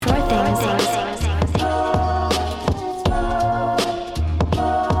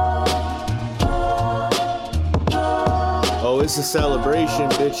a celebration,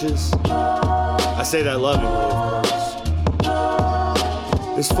 bitches. I say that lovingly, of course.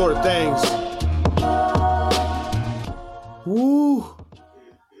 It's four things. Woo.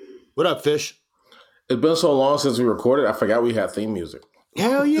 What up, Fish? It's been so long since we recorded, I forgot we had theme music.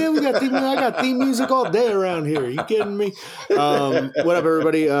 Hell yeah, we got theme. I got theme music all day around here. Are you kidding me? What up,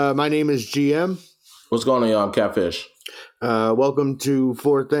 everybody? My name is GM. What's going on, y'all? Catfish. Welcome to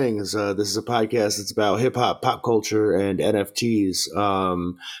Four Things. This is a podcast that's about hip hop, pop culture, and NFTs.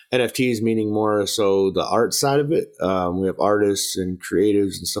 NFTs meaning more so the art side of it. We have artists and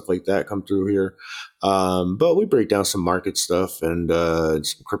creatives and stuff like that come through here. But we break down some market stuff and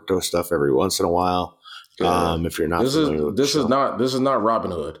some crypto stuff every once in a while. If you're not familiar with this is not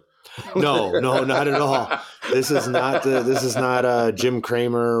Robinhood. No, not at all. This is not Jim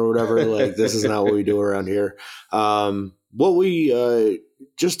Cramer or whatever. Like, this is not what we do around here. What we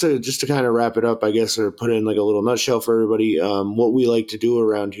just to kind of wrap it up, I guess, or put in like a little nutshell for everybody. What we like to do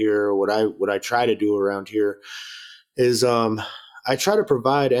around here, what I try to do around here, is I try to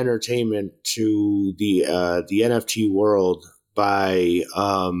provide entertainment to the NFT world by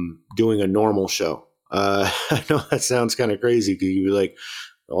doing a normal show. I know that sounds kind of crazy because you'd be like,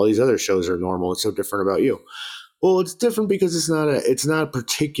 all these other shows are normal. It's so different about you. Well, it's different because it's not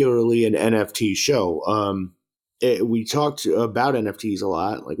particularly an NFT show. We talked about NFTs a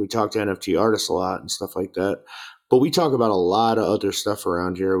lot. Like, we talk to NFT artists a lot and stuff like that. But we talk about a lot of other stuff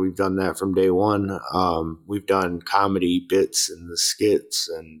around here. We've done that from day one. We've done comedy bits and the skits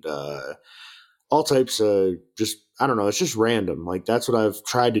and all types of just, I don't know, it's just random. Like, that's what I've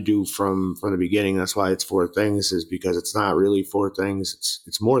tried to do from the beginning. That's why it's Four Things, is because it's not really four things.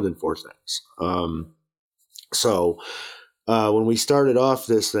 It's more than four things. When we started off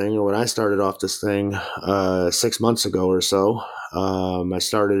this thing, or when I started off this thing 6 months ago or so, I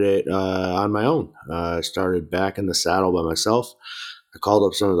started it on my own. I started back in the saddle by myself. I called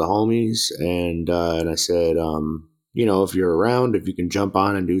up some of the homies and I said, if you're around, if you can jump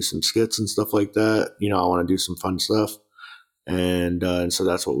on and do some skits and stuff like that, I want to do some fun stuff. And so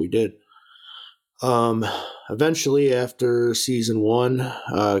that's what we did. Eventually, after season one,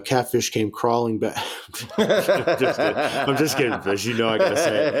 Catfish came crawling back. I'm just kidding, Fish. You know I gotta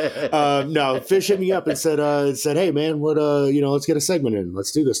say it. No, Fish hit me up and said, "Hey man, let's get a segment in.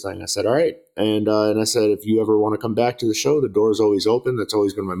 Let's do this thing." I said, "All right." And I said, "If you ever want to come back to the show, the door is always open." That's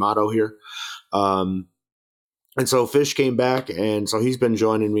always been my motto here. And so Fish came back, and so he's been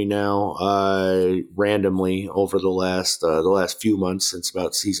joining me now randomly over the last few months since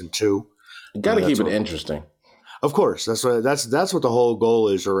about season 2. You got to keep it interesting. Of course, that's what the whole goal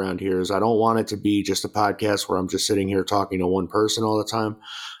is around here. Is I don't want it to be just a podcast where I'm just sitting here talking to one person all the time.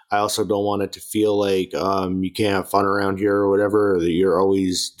 I also don't want it to feel like you can't have fun around here or whatever. Or that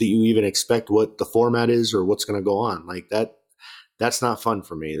you even expect what the format is or what's going to go on like that. That's not fun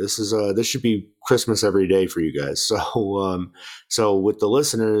for me. This should be Christmas every day for you guys. So with the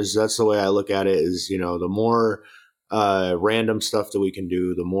listeners, that's the way I look at it. Is the more random stuff that we can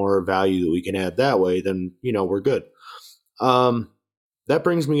do, the more value that we can add that way, then we're good. That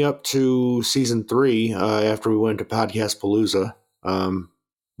brings me up to season 3. After we went to Podcast Palooza,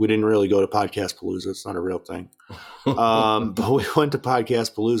 we didn't really go to Podcast Palooza. It's not a real thing. But we went to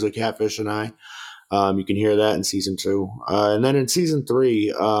Podcast Palooza, Catfish and I. You can hear that in season 2. And then in season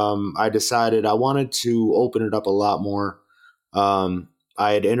 3, I decided I wanted to open it up a lot more. I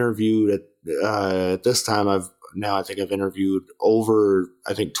had interviewed at this time, I think I've interviewed over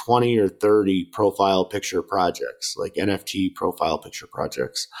 20 or 30 profile picture projects, like NFT profile picture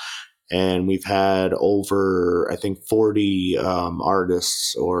projects. And we've had over, 40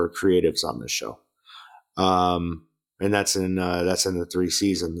 artists or creatives on this show. And that's in the 3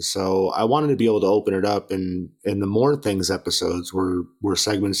 seasons. So I wanted to be able to open it up, and the More Things episodes were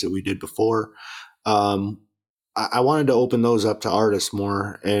segments that we did before. I wanted to open those up to artists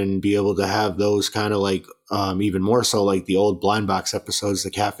more and be able to have those kind of like even more so like the old Blind Box episodes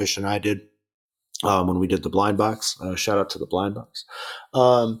that Catfish and I did when we did the Blind Box. Shout out to the Blind Box.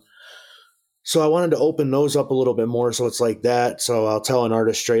 So I wanted to open those up a little bit more. So it's like that. So I'll tell an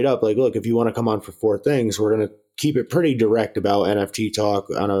artist straight up, like, look, if you want to come on for 4 things, we're going to keep it pretty direct about NFT talk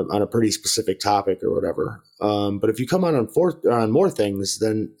on a pretty specific topic or whatever. But if you come on More Things,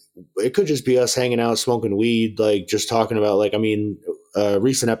 then it could just be us hanging out, smoking weed, like just talking about a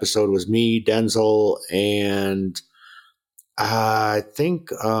recent episode was me, Denzel, and I think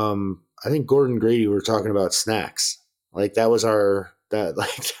Gordon Grady were talking about snacks. Like that was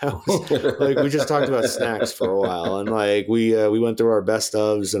we just talked about snacks for a while, and like we went through our best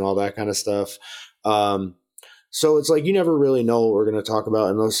ofs and all that kind of stuff. So it's like you never really know what we're going to talk about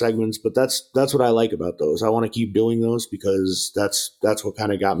in those segments, but that's what I like about those. I want to keep doing those because that's what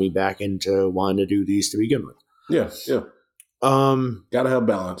kind of got me back into wanting to do these to begin with. Yeah. Gotta have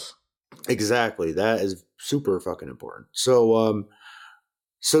balance. Exactly. That is super fucking important. So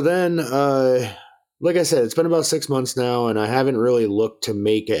then like I said, it's been about 6 months now, and I haven't really looked to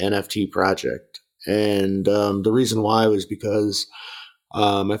make an NFT project. And the reason why was because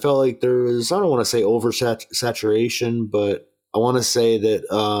I felt like there was, I don't want to say oversaturation, but I want to say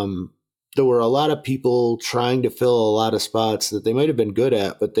that there were a lot of people trying to fill a lot of spots that they might have been good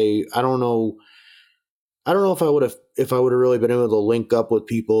at, but I don't know if I would have really been able to link up with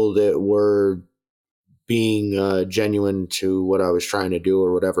people that were being genuine to what I was trying to do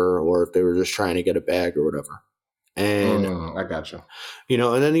or whatever, or if they were just trying to get a bag or whatever. And I got you.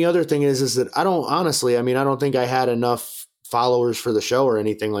 And then the other thing is that I don't think I had enough followers for the show or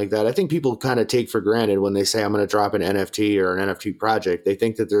anything like that. I think people kind of take for granted when they say I'm going to drop an NFT or an NFT project. They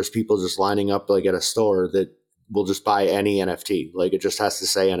think that there's people just lining up like at a store that will just buy any NFT. Like it just has to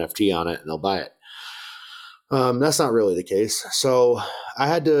say NFT on it and they'll buy it. That's not really the case. So I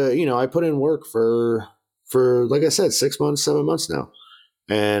had to, I put in work for like I said, 6 months, 7 months now.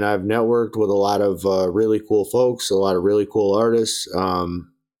 And I've networked with a lot of really cool folks, a lot of really cool artists,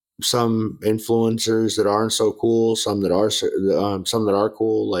 some influencers that aren't so cool, some that are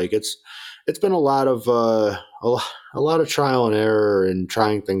cool. Like it's been a lot of trial and error and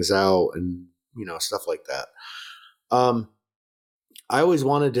trying things out and stuff like that. I always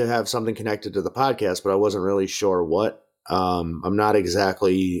wanted to have something connected to the podcast, but I wasn't really sure what. I'm not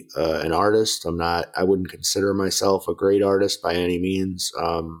exactly an artist. I wouldn't consider myself a great artist by any means.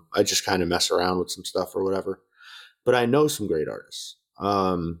 I just kind of mess around with some stuff or whatever, but I know some great artists.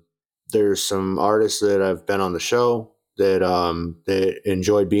 There's some artists that have been on the show that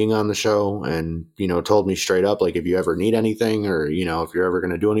enjoyed being on the show and, told me straight up, like, if you ever need anything or, if you're ever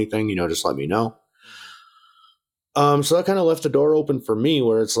going to do anything, just let me know. So that kind of left the door open for me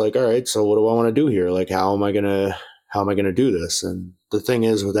where it's like, all right, so what do I want to do here? Like, how am I going to do this? And the thing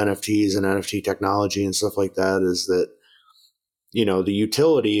is with NFTs and NFT technology and stuff like that is that, the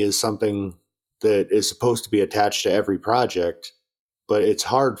utility is something that is supposed to be attached to every project, but it's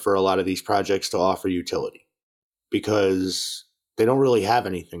hard for a lot of these projects to offer utility because they don't really have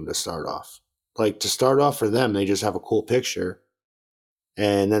anything to start off. Like to start off for them, they just have a cool picture.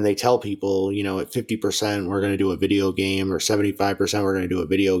 And then they tell people, at 50%, we're going to do a video game, or 75%, we're going to do a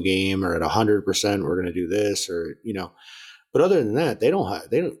video game, or at 100%, we're going to do this, or, but other than that, they don't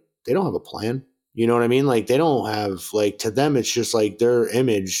have a plan. You know what I mean? Like they don't have, like, to them, it's just like their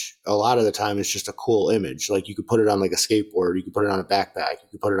image. A lot of the time it's just a cool image. Like you could put it on like a skateboard, you could put it on a backpack, you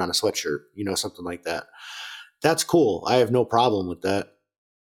could put it on a sweatshirt, something like that. That's cool. I have no problem with that.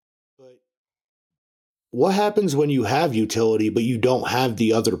 What happens when you have utility, but you don't have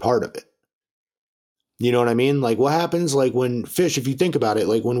the other part of it? You know what I mean? Like what happens like when Fish, if you think about it,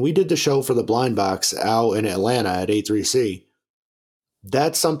 like when we did the show for the Blind Box out in Atlanta at A3C,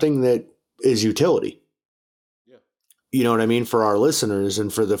 that's something that is utility. Yeah. You know what I mean? For our listeners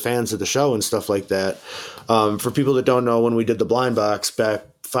and for the fans of the show and stuff like that. For people that don't know, when we did the Blind Box back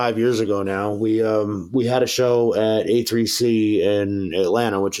 5 years ago now, we had a show at A3C in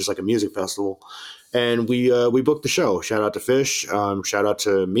Atlanta, which is like a music festival. And we booked the show. Shout out to Fish. Shout out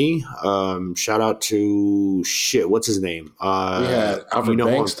to me. Shout out to what's his name? We had Alfred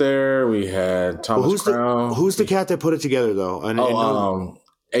Banks there. We had Thomas Crown. Who's the cat that put it together though?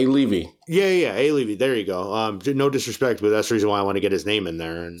 A. Levy. Yeah, A. Levy. There you go. No disrespect, but that's the reason why I want to get his name in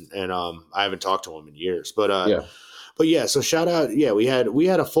there. And I haven't talked to him in years. But yeah. But yeah, so shout out. Yeah, we had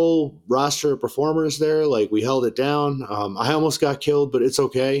a full roster of performers there. Like we held it down. I almost got killed, but it's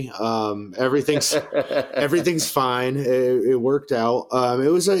okay. Everything's fine. It worked out. It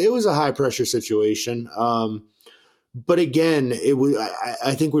was a high pressure situation. But again, it was.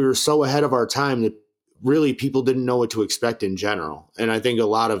 I think we were so ahead of our time that really people didn't know what to expect in general. And I think a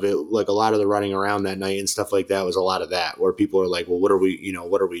lot of it, like a lot of the running around that night and stuff like that, was a lot of that where people are like, well, what are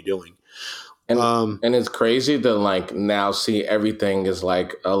we doing? And it's crazy to like now see everything is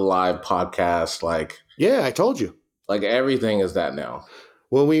like a live podcast. Like, yeah, I told you, like everything is that now.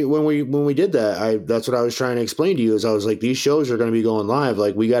 When we did that, that's what I was trying to explain to you is I was like, these shows are going to be going live.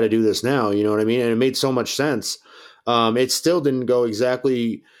 Like we got to do this now. You know what I mean? And it made so much sense. It still didn't go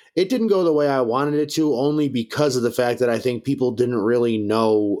exactly. It didn't go the way I wanted it to, only because of the fact that I think people didn't really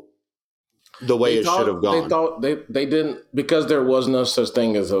know the way it should have gone. They thought they didn't, because there was no such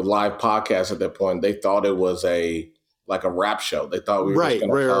thing as a live podcast at that point. They thought it was like a rap show. They thought we were just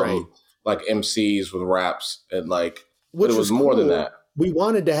going to come like MCs with raps and like, but it was more than that. we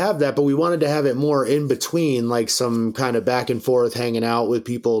wanted to have that, but we wanted to have it more in between, like some kind of back and forth hanging out with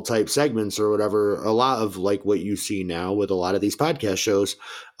people type segments or whatever. A lot of like what you see now with a lot of these podcast shows.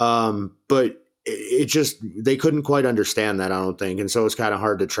 But it just, they couldn't quite understand that, I don't think. And so it's kind of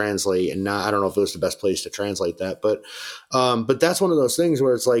hard to translate, and not, I don't know if it was the best place to translate that, but that's one of those things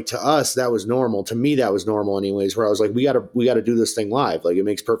where it's like, to us, that was normal. To me, that was normal anyways, where I was like, we gotta do this thing live. Like, it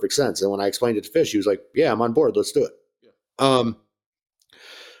makes perfect sense. And when I explained it to Fish, he was like, yeah, I'm on board. Let's do it. Yeah.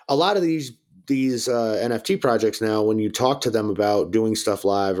 A lot of these NFT projects now, when you talk to them about doing stuff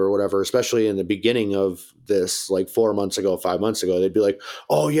live or whatever, especially in the beginning of this, like 4 months ago, 5 months ago, they'd be like,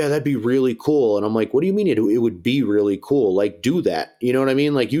 oh yeah, that'd be really cool. And I'm like, what do you mean it would be really cool? Like, do that. You know what I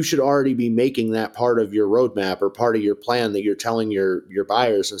mean? Like, you should already be making that part of your roadmap or part of your plan that you're telling your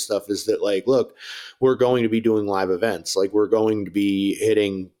buyers and stuff, is that like, look, we're going to be doing live events. Like, we're going to be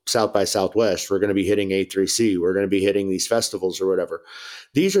hitting South by Southwest. We're going to be hitting A3C. We're going to be hitting these festivals or whatever.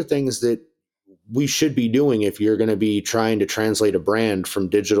 These are things that we should be doing if you're going to be trying to translate a brand from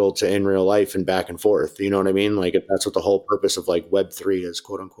digital to in real life and back and forth. You know what I mean? Like, that's what the whole purpose of like Web3 is,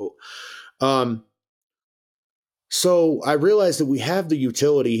 quote unquote. So I realized that we have the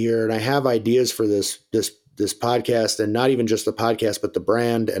utility here, and I have ideas for this podcast, and not even just the podcast, but the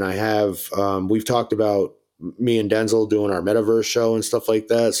brand. And I have, we've talked about me and Denzel doing our metaverse show and stuff like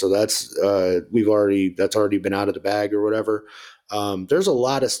that. So that's, that's already been out of the bag or whatever. There's a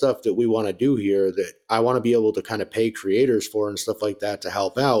lot of stuff that we want to do here that I want to be able to kind of pay creators for and stuff like that to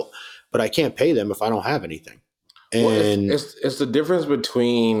help out, but I can't pay them if I don't have anything. And well, it's the difference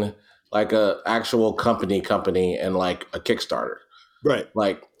between like a actual company and like a Kickstarter. Right.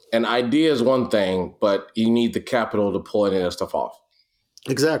 Like, an idea is one thing, but you need the capital to pull any of that stuff off.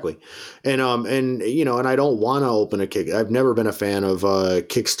 Exactly. And you know, and I don't want to open a kick. I've never been a fan of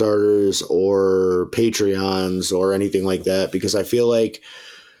Kickstarters or Patreons or anything like that, because I feel like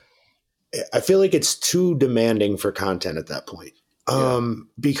it's too demanding for content at that point.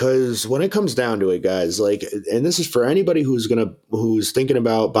 Because when it comes down to it, guys, like, and this is for anybody who's thinking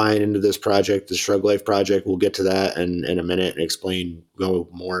about buying into this project, the Shrug Life project, we'll get to that in a minute and go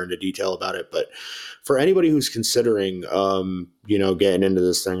more into detail about it. But for anybody who's considering, you know, getting into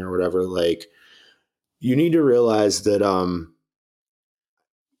this thing or whatever, like, you need to realize that,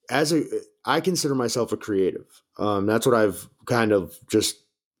 I consider myself a creative. That's what I've kind of just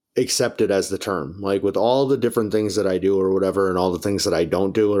accepted as the term. Like, with all the different things that I do or whatever, and all the things that I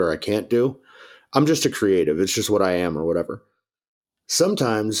don't do or I can't do, I'm just a creative. It's just what I am or whatever.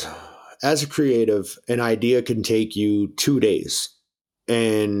 Sometimes, as a creative, an idea can take you 2 days.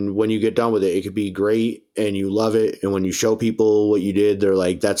 And when you get done with it, it could be great and you love it. And when you show people what you did, they're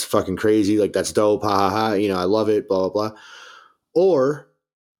like, that's fucking crazy. Like, that's dope. Ha ha ha. You know, I love it, blah, blah, blah. Or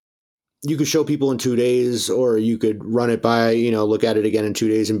you could show people in 2 days, or you could run it by, you know, look at it again in 2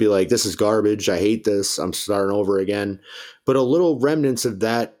 days and be like, this is garbage. I hate this. I'm starting over again. But a little remnants of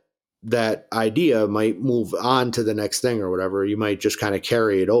that idea might move on to the next thing or whatever. You might just kind of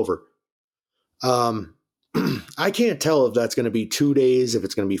carry it over. I can't tell if that's going to be 2 days, if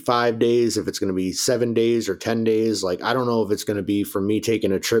it's going to be 5 days, if it's going to be 7 days or 10 days. Like, I don't know if it's going to be for me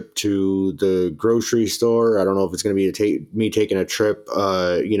taking a trip to the grocery store. I don't know if it's going to be me taking a trip,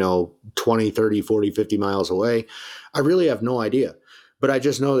 you know, 20, 30, 40, 50 miles away. I really have no idea. But I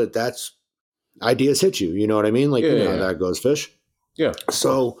just know that that's ideas hit you. You know what I mean? Like, you know how that goes, Fish. Yeah.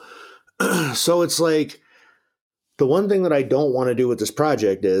 So it's like, the one thing that I don't want to do with this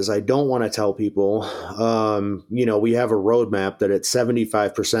project is I don't want to tell people, you know, we have a roadmap that at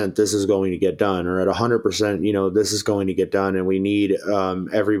 75%, this is going to get done, or at 100%, you know, this is going to get done. And we need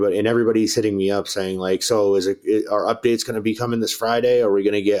everybody, and everybody's hitting me up saying like, so are updates going to be coming this Friday? Are we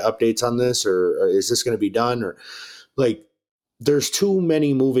going to get updates on this? Or is this going to be done? Or like, there's too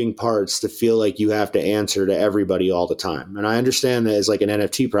many moving parts to feel like you have to answer to everybody all the time. And I understand that as like an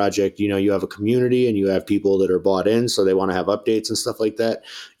NFT project, you know, you have a community and you have people that are bought in, so they want to have updates and stuff like that.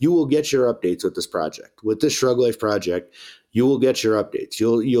 You will get your updates with this project. With this Shrug Life project, you will get your updates.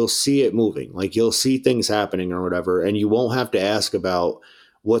 You'll see it moving. Like, you'll see things happening or whatever, and you won't have to ask about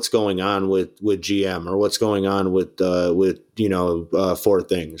what's going on with GM, or what's going on with you know, Four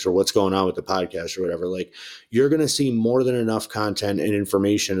Things, or what's going on with the podcast or whatever. Like, you're going to see more than enough content and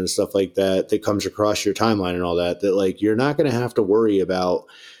information and stuff like that comes across your timeline and all that like, you're not going to have to worry about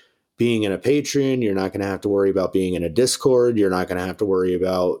being in a Patreon. You're not going to have to worry about being in a Discord. You're not going to have to worry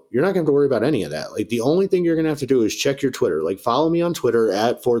about any of that. Like, the only thing you're going to have to do is check your Twitter. Like, follow me on Twitter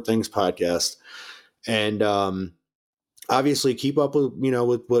at Four Things Podcast. And, obviously keep up with, you know,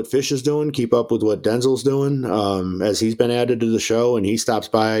 with what Fish is doing, keep up with what Denzel's doing, as he's been added to the show and he stops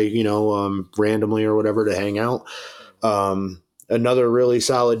by, you know, randomly or whatever to hang out. another really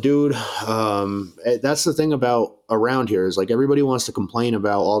solid dude. That's the thing about around here is like everybody wants to complain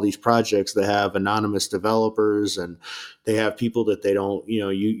about all these projects that have anonymous developers and they have people that they don't,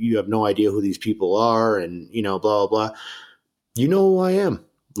 you have no idea who these people are and, blah, blah, blah. You know who I am.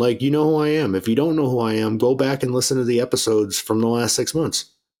 Like, you know who I am. If you don't know who I am, go back and listen to the episodes from the last 6 months.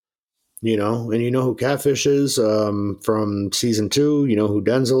 And you know who Catfish is from season 2. You know who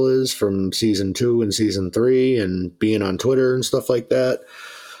Denzel is from season 2 and season 3 and being on Twitter and stuff like that.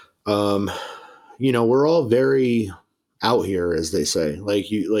 We're all very out here, as they say.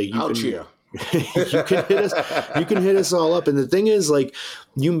 You out here. You can hit us all up. And the thing is, like,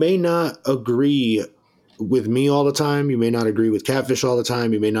 you may not agree with me all the time. You may not agree with Catfish all the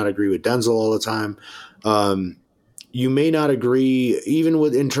time. You may not agree with Denzel all the time. You may not agree even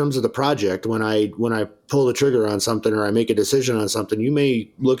with in terms of the project. When I pull the trigger on something or I make a decision on something, you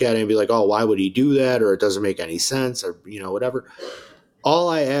may look at it and be like, oh, why would he do that? Or it doesn't make any sense or, whatever. All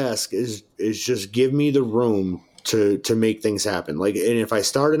I ask is just give me the room to make things happen. Like, and if I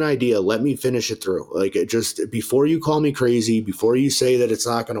start an idea, let me finish it through. Like, it just, before you call me crazy, before you say that it's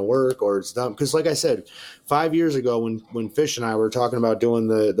not going to work or it's dumb. Cause like I said, 5 years ago when Fish and I were talking about doing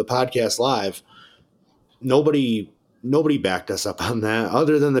the podcast live, nobody backed us up on that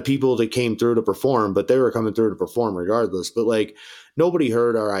other than the people that came through to perform, but they were coming through to perform regardless. But like, nobody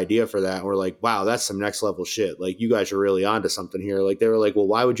heard our idea for that. And we're like, wow, that's some next level shit. Like, you guys are really onto something here. Like, they were like, well,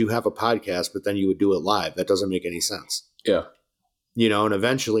 why would you have a podcast, but then you would do it live? That doesn't make any sense. Yeah. And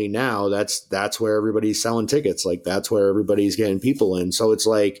eventually now that's where everybody's selling tickets. Like, that's where everybody's getting people in. So it's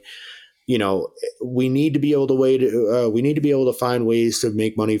like, we need to be able to find ways to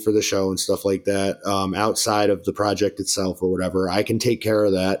make money for the show and stuff like that, outside of the project itself or whatever. I can take care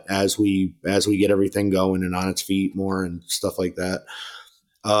of that as we get everything going and on its feet more and stuff like that.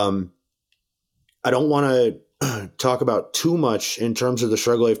 I don't want to talk about too much in terms of the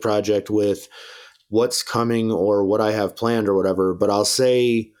Shrug Life project with what's coming or what I have planned or whatever, but I'll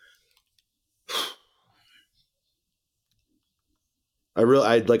say, I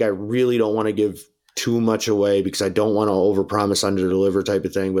really don't want to give too much away because I don't want to overpromise, underdeliver type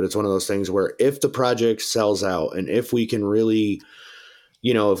of thing. But it's one of those things where if the project sells out and if we can really,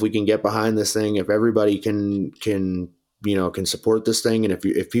 if we can get behind this thing, if everybody can support this thing. And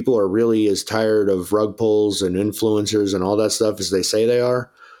if people are really as tired of rug pulls and influencers and all that stuff as they say they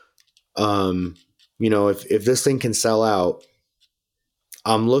are, if this thing can sell out,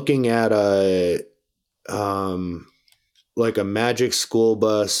 I'm looking at like a Magic School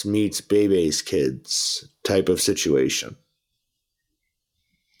Bus meets Bebe's Kids type of situation.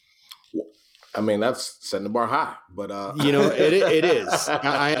 I mean, that's setting the bar high, but it is.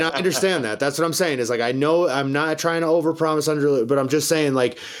 I understand that. That's what I'm saying. Is like, I know I'm not trying to overpromise but I'm just saying,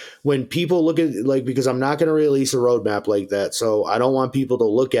 like, when people look at, like, because I'm not going to release a roadmap like that, so I don't want people to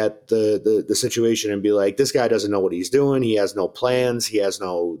look at the situation and be like, this guy doesn't know what he's doing. He has no plans. He has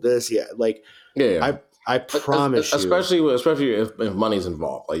no this. Yeah, like, yeah. I promise especially if money's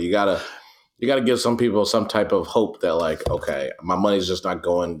involved. Like, you gotta give some people some type of hope that, like, okay, my money's just not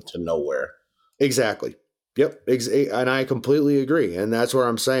going to nowhere. Exactly. Yep. And I completely agree. And that's where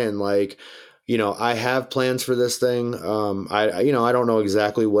I'm saying, like, I have plans for this thing. I don't know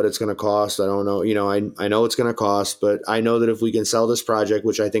exactly what it's going to cost. I don't know, I know it's going to cost, but I know that if we can sell this project,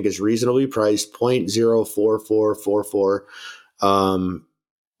 which I think is reasonably priced, 0.04444,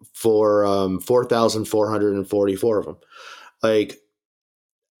 for 4,444 of them. Like,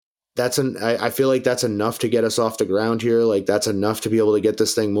 I feel like that's enough to get us off the ground here. Like, that's enough to be able to get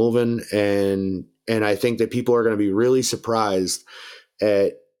this thing moving. And I think that people are going to be really surprised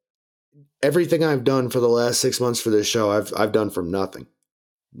at everything I've done for the last 6 months for this show. I've done from nothing.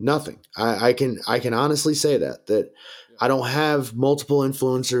 I can honestly say that I don't have multiple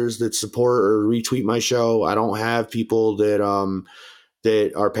influencers that support or retweet my show. I don't have people that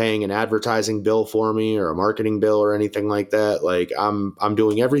are paying an advertising bill for me or a marketing bill or anything like that. Like, I'm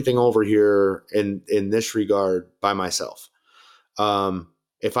doing everything over here in this regard by myself.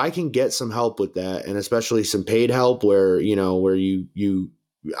 If I can get some help with that, and especially some paid help where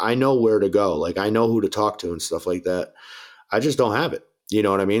I know where to go. Like, I know who to talk to and stuff like that. I just don't have it. You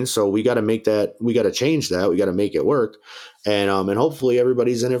know what I mean? So we got to change that. We got to make it work. And hopefully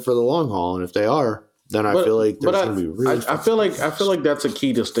everybody's in it for the long haul. And if they are, then I feel like there's going to be really. I feel like that's a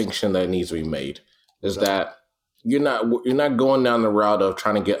key distinction that needs to be made. Is that you're not going down the route of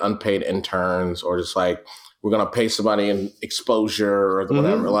trying to get unpaid interns or just like, we're going to pay somebody in exposure or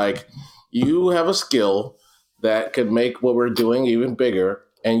whatever. Mm-hmm. Like, you have a skill that could make what we're doing even bigger,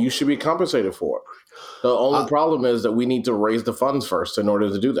 and you should be compensated for it. The only problem is that we need to raise the funds first in order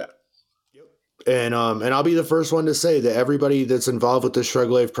to do that. And I'll be the first one to say that everybody that's involved with the Shrug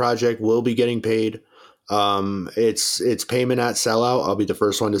Life project will be getting paid. It's payment at sellout. I'll be the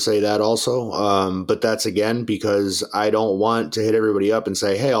first one to say that also. But that's again because I don't want to hit everybody up and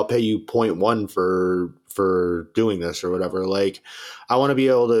say, hey, I'll pay you 0.1 for doing this or whatever. Like, I want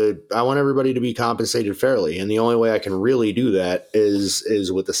everybody to be compensated fairly, and the only way I can really do that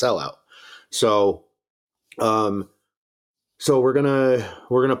is with the sellout. So so we're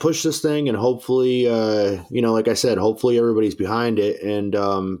gonna push this thing, and hopefully, like I said, hopefully everybody's behind it. And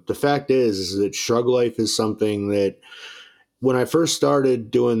the fact is that Shrug Life is something that when I first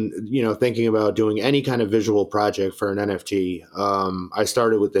started doing, thinking about doing any kind of visual project for an NFT, I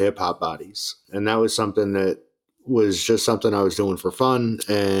started with the hip hop bodies, and that was something that was just something I was doing for fun.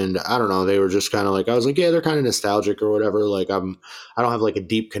 And I don't know, they were just kind of like, I was like, yeah, they're kind of nostalgic or whatever. Like I don't have like a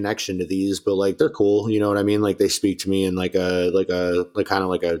deep connection to these, but like they're cool. You know what I mean? Like they speak to me in like kind of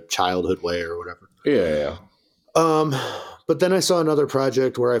like a childhood way or whatever. Yeah. But then I saw another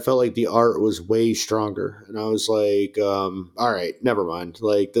project where I felt like the art was way stronger, and I was like, all right, never mind.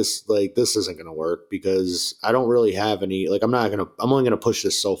 This isn't going to work because I don't really have any, like, I'm only going to push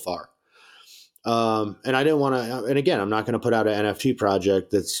this so far. And I didn't want to, and again, I'm not going to put out an NFT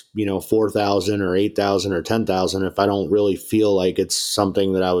project that's, 4,000 or 8,000 or 10,000 if I don't really feel like it's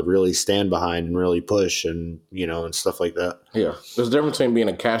something that I would really stand behind and really push and, and stuff like that. Yeah. There's a difference between being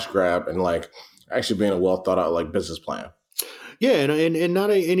a cash grab and like actually being a well thought out like business plan. Yeah, and not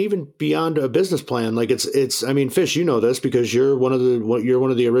and even beyond a business plan, like it's. I mean, Fish, you know this because you're one of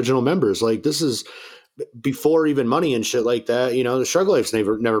the original members. Like this is before even money and shit like that. The Shrug Life's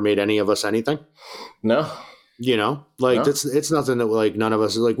never made any of us anything. No, no. It's nothing that like none of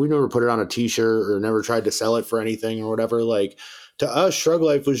us like. We never put it on a T-shirt or never tried to sell it for anything or whatever. Like to us, Shrug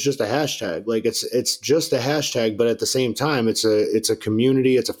Life was just a hashtag. Like it's just a hashtag, but at the same time, it's a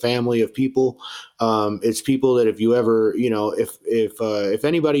community. It's a family of people. It's people that if you ever, if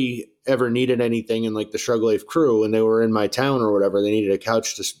anybody ever needed anything in like the Shrug Life crew and they were in my town or whatever, they needed a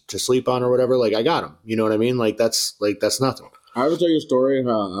couch to sleep on or whatever, like I got them. You know what I mean? Like that's nothing. I will tell you a story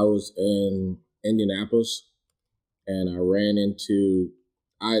how I was in Indianapolis and I ran into.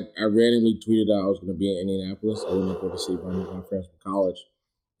 I randomly tweeted out I was going to be in Indianapolis. I went to go to see my friends from college.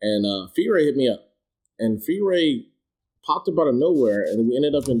 And Fee-Ray hit me up. And Fee-Ray popped up out of nowhere, and we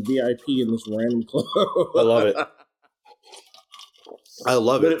ended up in VIP in this random club. I love it. I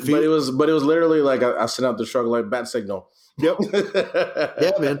love it. But it was literally like I sent out the Shrug Life bat signal. Yep.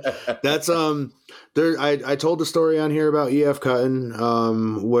 Yeah, man. That's there. I told the story on here about EF Cuttin,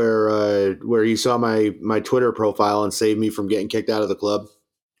 where he saw my Twitter profile and saved me from getting kicked out of the club.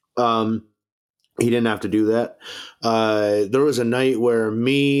 He didn't have to do that. There was a night where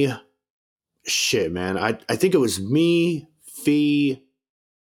I think it was me, Fee,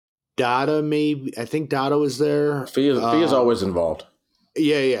 Dada, maybe. I think Dada was there. Fee is always involved.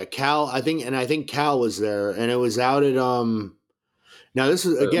 Yeah. Cal, I think Cal was there, and it was out at now this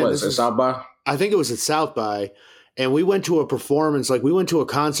is again this is South by. I think it was at South by. And we went to a performance, like we went to a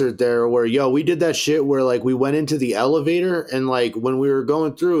concert there where, we did that shit where like we went into the elevator and like when we were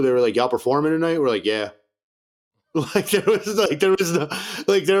going through, they were like, y'all performing tonight? We're like, yeah. Like there was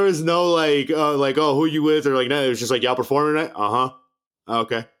no oh, who you with? Or like, no, it was just like, y'all performing tonight? Uh-huh.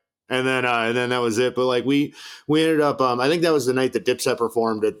 Okay. And then that was it. But like we ended up, I think that was the night that Dipset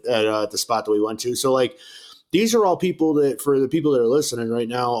performed at the spot that we went to. So like, these are all people that, for the people that are listening right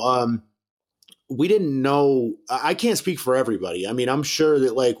now, we didn't know. I can't speak for everybody. I mean, I'm sure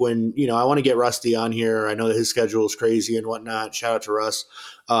that like when, I want to get Rusty on here. I know that his schedule is crazy and whatnot. Shout out to Russ,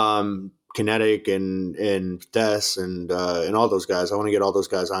 Kinetic and Des and all those guys. I want to get all those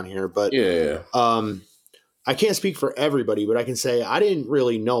guys on here, but yeah. I can't speak for everybody, but I can say I didn't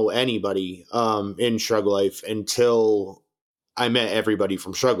really know anybody in Shrug Life until I met everybody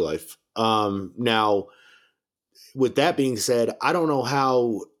from Shrug Life. Now, with that being said, I don't know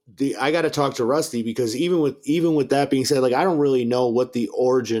how. I got to talk to Rusty because even with that being said, like I don't really know what the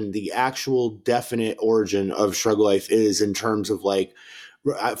actual definite origin of Shrug Life is in terms of like,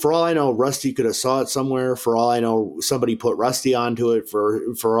 for all I know, Rusty could have saw it somewhere. For all I know, somebody put Rusty onto it.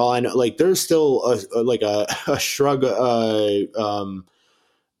 For all I know, like there's still a Shrug, a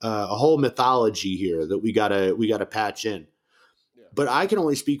whole mythology here that we gotta patch in. But I can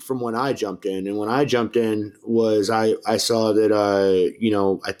only speak from when I jumped in. And when I jumped in was I saw that,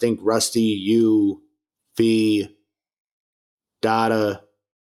 I think Rusty, you, Fee, Dada,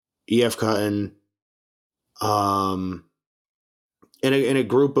 EF Cuttin, and a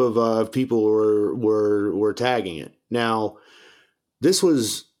group of people were tagging it. Now, this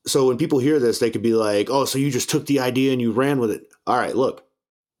was, so when people hear this, they could be like, oh, so you just took the idea and you ran with it. All right, look,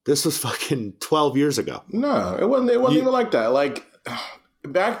 This was fucking 12 years ago. No, it wasn't even like that. Like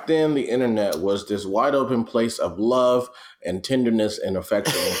back then, the internet was this wide open place of love and tenderness and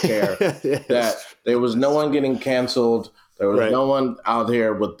affection and care. Yes. That there was no one getting canceled. There was no one out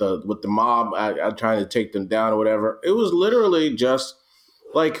here with the mob trying to take them down or whatever. It was literally just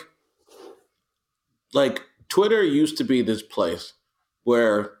like Twitter used to be this place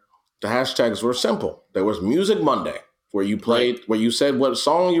where the hashtags were simple. There was Music Monday, where you played, where you said what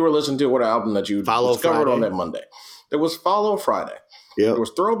song you were listening to, what album that you discovered on that Monday. There was Follow Friday. There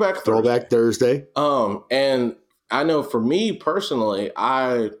was Throwback Thursday. And I know for me personally,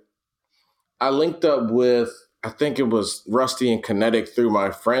 I linked up with, I think it was Rusty and Kinetic through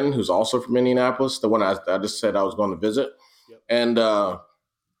my friend who's also from Indianapolis, the one I just said I was going to visit. Yep. And I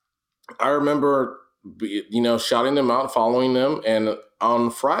remember, shouting them out, following them. And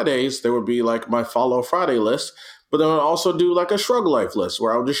on Fridays, there would be like my Follow Friday list. But then I'd also do like a Shrug Life list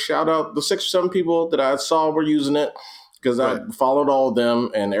where I would just shout out the 6 or 7 people that I saw were using it because I followed all of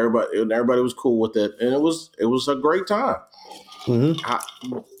them and everybody was cool with it. And it was a great time.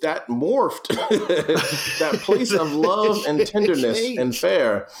 Mm-hmm. That morphed. That place of love and tenderness and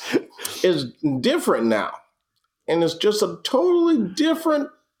fair is different now. And it's just a totally different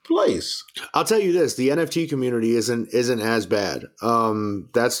place. I'll tell you this: the NFT community isn't as bad.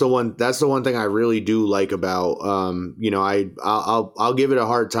 That's the one thing I really do like about. I'll give it a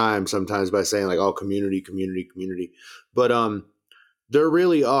hard time sometimes by saying like, oh, community, but there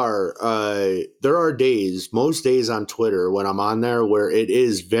really are. There are days, most days on Twitter when I'm on there where it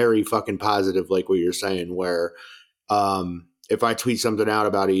is very fucking positive, like what you're saying, where if I tweet something out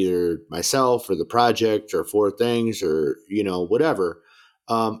about either myself or the project or 4 things or whatever.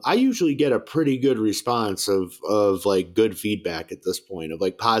 I usually get a pretty good response of like good feedback at this point, of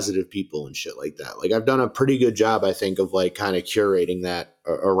like positive people and shit like that. Like I've done a pretty good job, I think, of like kind of curating that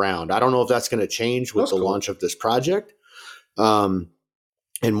around. I don't know if that's going to change with the launch of this project, and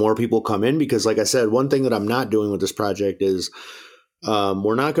more people come in, because like I said, one thing that I'm not doing with this project is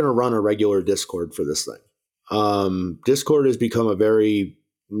we're not going to run a regular Discord for this thing. Discord has become a very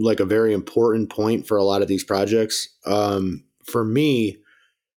important point for a lot of these projects. For me,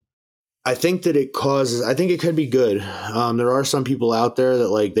 I think that it could be good. There are some people out there that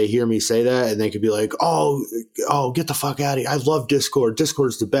like, they hear me say that and they could be like, oh, get the fuck out of here. I love Discord.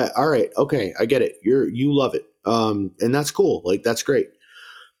 Discord's the best. All right. Okay. I get it. You love it. And that's cool. Like, that's great.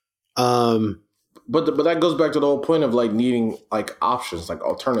 But that goes back to the whole point of like needing like options, like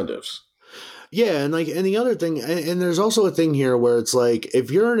alternatives. Yeah, and the other thing, and there's also a thing here where it's like,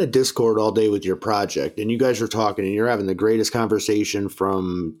 if you're in a Discord all day with your project and you guys are talking and you're having the greatest conversation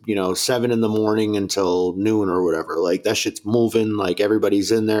from 7 a.m. until noon or whatever, like that shit's moving, like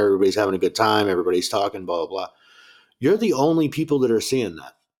everybody's in there, everybody's having a good time, everybody's talking, blah blah blah. You're the only people that are seeing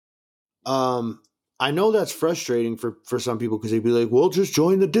that. I know that's frustrating for some people because they'd be like, well, just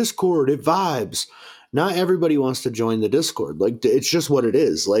join the Discord, it vibes. Not everybody wants to join the Discord. Like, it's just what it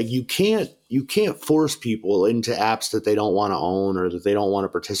is. Like, you can't force people into apps that they don't want to own or that they don't want to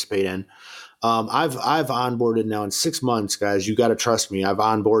participate in. I've onboarded now in 6 months, guys. You got to trust me. I've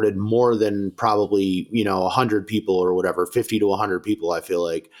onboarded more than probably 100 people or whatever, 50 to 100 people. I feel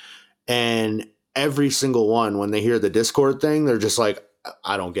like, and every single one, when they hear the Discord thing, they're just like,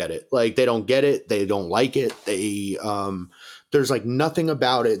 I don't get it. Like, they don't get it. They don't like it. There's like nothing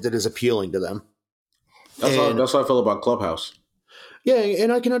about it that is appealing to them. That's how I feel about Clubhouse. Yeah,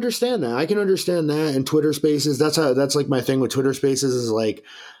 and I can understand that. And Twitter Spaces, that's like my thing with Twitter Spaces is like,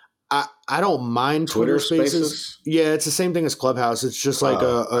 I don't mind Twitter Spaces. Yeah, it's the same thing as Clubhouse. It's just like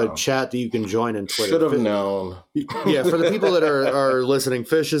a chat that you can join in Twitter. Should have known. Yeah, for the people that are listening,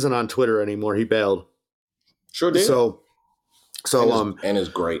 Fish isn't on Twitter anymore. He bailed. Sure did. So and is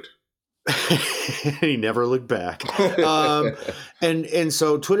great. He never looked back. And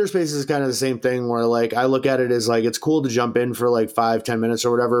so Twitter Spaces is kind of the same thing where like I look at it as like it's cool to jump in for like 5-10 minutes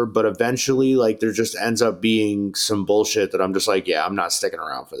or whatever, but eventually like there just ends up being some bullshit that I'm just like, yeah, I'm not sticking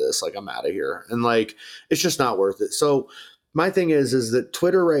around for this. Like I'm out of here. And like it's just not worth it. So my thing is that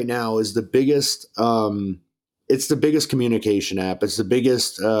Twitter right now is the biggest it's the biggest communication app. It's the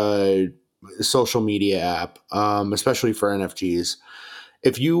biggest social media app, especially for NFTs.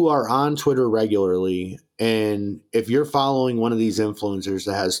 If you are on Twitter regularly and if you're following one of these influencers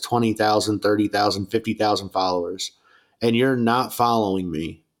that has 20,000, 30,000, 50,000 followers and you're not following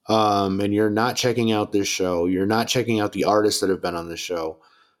me and you're not checking out this show, you're not checking out the artists that have been on this show,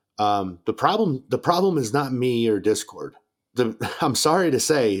 the problem is not me or Discord. I'm sorry to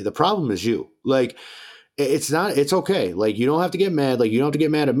say the problem is you. Like it's okay. Like you don't have to get mad. Like you don't have to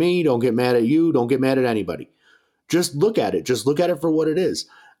get mad at me. Don't get mad at you. Don't get mad at anybody. Just look at it. Just look at it for what it is.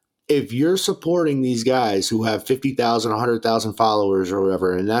 if you're supporting these guys who have 50,000, 100,000 followers or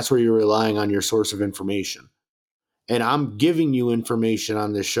whatever, and that's where you're relying on your source of information, and I'm giving you information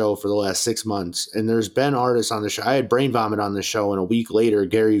on this show for the last 6 months, and there's been artists on the show. I had Brain Vomit on the show, and a week later,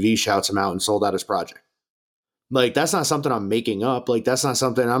 Gary Vee shouts him out and sold out his project. Like, that's not something I'm making up. Like, that's not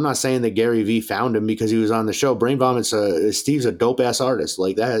something, I'm not saying that Gary Vee found him because he was on the show. Brain Vomit's Steve's a dope ass artist.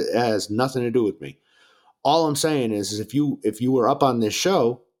 Like, that has nothing to do with me. All I'm saying is if you were up on this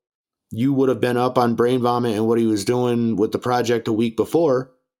show, you would have been up on Brain Vomit and what he was doing with the project a week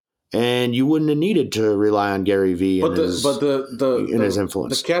before, and you wouldn't have needed to rely on Gary Vee and his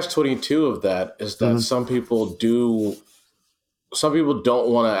influence. The catch-22 of that is that some people don't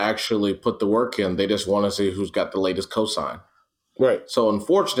want to actually put the work in. They just want to see who's got the latest cosign. Right. So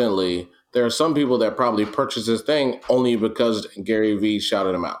unfortunately, there are some people that probably purchase this thing only because Gary Vee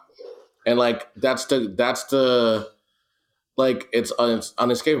shouted him out. And like, that's the like, it's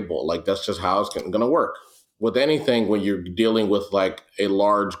unescapable. Like, that's just how it's going to work with anything when you're dealing with like a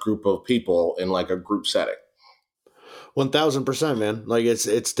large group of people in like a group setting. 1,000%, man. Like,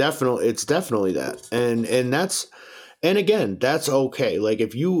 it's definitely that. And again, that's okay. Like,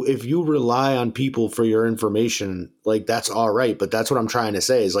 if you rely on people for your information, like, that's all right. But that's what I'm trying to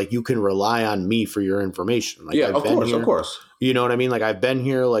say is, like, you can rely on me for your information. Like, yeah, of course. You know what I mean? Like, I've been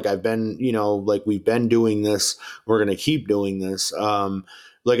here, like, like, we've been doing this. We're going to keep doing this.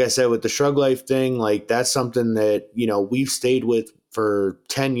 Like I said, with the Shrug Life thing, like, that's something that, we've stayed with for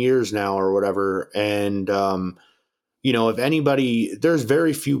 10 years now or whatever. And, if anybody, there's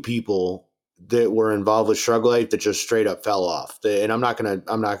very few people that were involved with Shrug Life that just straight up fell off. And I'm not gonna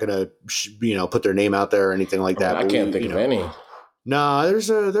put their name out there or anything like that. I can't think of any. No,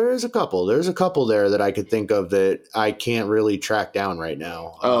 there is a couple. There's a couple there that I could think of that I can't really track down right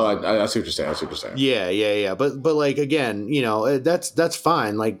now. Oh, I see what you're saying. Yeah. But like, again, that's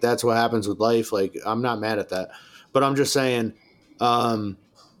fine. Like, that's what happens with life. Like, I'm not mad at that. But I'm just saying, I'm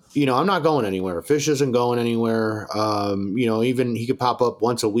not going anywhere. Fish isn't going anywhere. Even he could pop up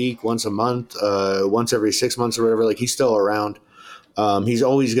once a week, once a month, once every 6 months or whatever. Like, he's still around. He's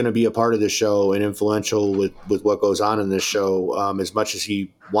always going to be a part of the show and influential with what goes on in this show, as much as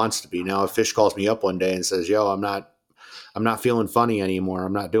he wants to be. Now, if Fish calls me up one day and says, "Yo, I'm not feeling funny anymore.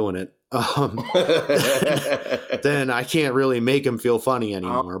 I'm not doing it," then I can't really make him feel funny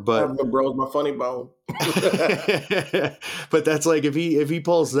anymore. But bro's my funny bone. But that's like, if he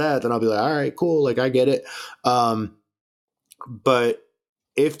pulls that, then I'll be like, all right, cool. Like, I get it. But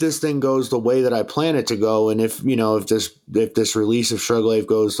if this thing goes the way that I plan it to go, and if this release of Shrug Life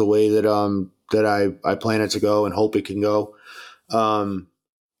goes the way that I plan it to go and hope it can go,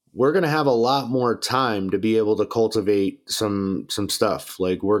 we're going to have a lot more time to be able to cultivate some stuff.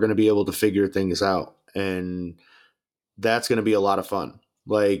 Like, we're going to be able to figure things out, and that's going to be a lot of fun.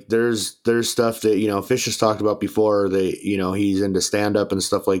 Like, there's stuff that, Fish has talked about before that, he's into stand up and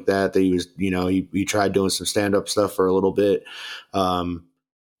stuff like that, he was, he tried doing some stand up stuff for a little bit.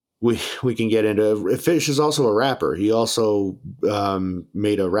 We can get into. Fish is also a rapper. He also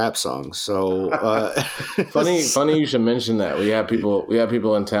made a rap song. So funny you should mention that. We had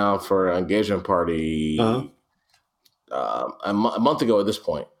people in town for an engagement party a month ago at this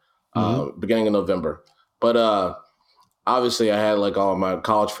point, beginning of November. But obviously, I had like all my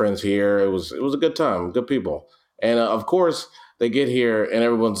college friends here. It was a good time, good people, and of course they get here and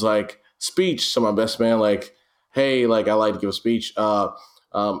everyone's like, speech. So my best man like, hey, like, I like to give a speech. I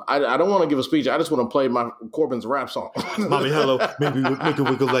don't want to give a speech. I just want to play my Corbin's rap song. Mommy, hello, maybe make it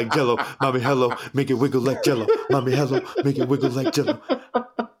wiggle like Jello. Mommy, hello, make it wiggle like Jello. Mommy, hello, make it wiggle like Jello.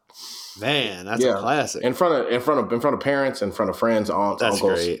 Man, that's a classic. In front of parents, in front of friends, aunts, that's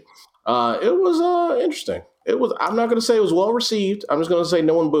uncles. Great. It was interesting. It was. I'm not going to say it was well received. I'm just going to say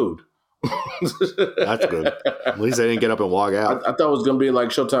no one booed. That's good. At least they didn't get up and walk out. I thought it was going to be like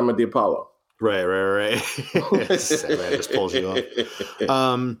Showtime at the Apollo. Right. Just pulls you off.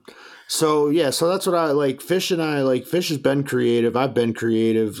 So that's what I like. Fish and I like. Fish has been creative. I've been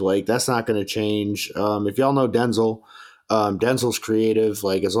creative. Like, that's not going to change. If y'all know Denzel, Denzel's creative.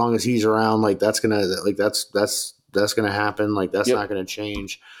 Like, as long as he's around, like, that's gonna happen. Like, that's not going to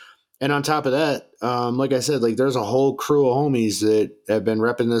change. And on top of that, like I said, like, there's a whole crew of homies that have been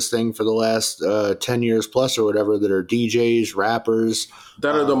repping this thing for the last 10 years plus or whatever, that are DJs, rappers.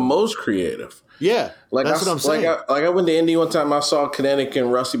 That are the most creative. Yeah, like, that's what I'm saying. I went to Indy one time. I saw Kinetic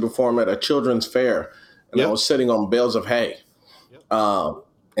and Rusty perform at a children's fair, and I was sitting on bales of hay.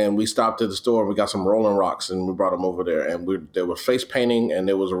 And we stopped at the store. We got some Rolling Rocks, and we brought them over there. And there was face painting, and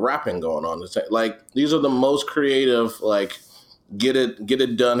there was rapping going on. Like, these are the most creative, like, get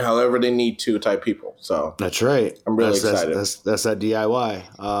it done however they need to type people. So that's right. I'm really excited. That's that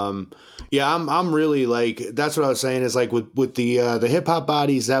DIY. Yeah, I'm really like, that's what I was saying is like with the hip hop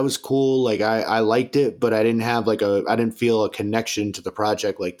bodies, that was cool. Like I liked it, but I didn't have I didn't feel a connection to the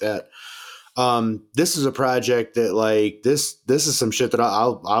project like that. This is a project that like this is some shit that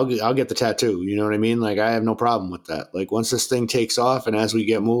I'll get the tattoo. You know what I mean? Like I have no problem with that. Like once this thing takes off and as we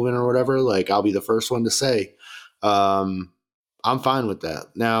get moving or whatever, like I'll be the first one to say, I'm fine with that.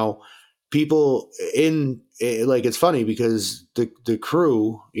 Now, people like, it's funny because the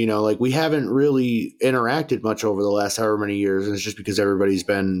crew, you know, like we haven't really interacted much over the last however many years. And it's just because everybody's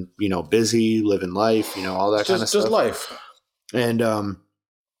been, you know, busy living life, you know, all that kind of stuff. Just life. And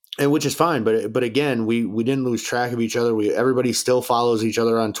which is fine. But again, we didn't lose track of each other. Everybody still follows each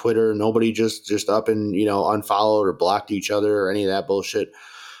other on Twitter. Nobody just up and, you know, unfollowed or blocked each other or any of that bullshit.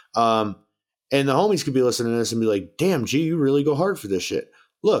 And the homies could be listening to this and be like, damn, G, you really go hard for this shit.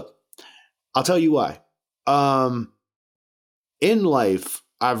 Look, I'll tell you why. In life,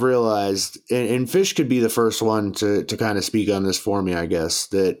 I've realized, and Fish could be the first one to kind of speak on this for me, I guess,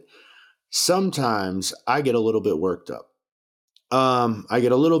 that sometimes I get a little bit worked up. I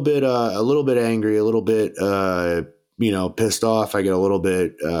get a little bit angry, a little bit, you know, pissed off. I get a little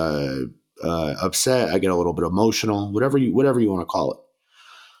bit upset. I get a little bit emotional, whatever you want to call it.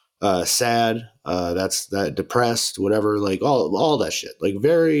 Sad, that's that, depressed, whatever, like all that shit, like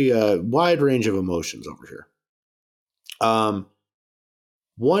very wide range of emotions over here.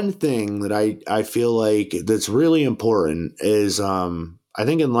 One thing that I feel like that's really important is I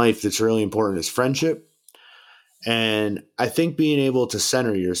think in life that's really important is friendship. And I think being able to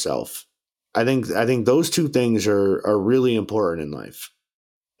center yourself, I think those two things are really important in life.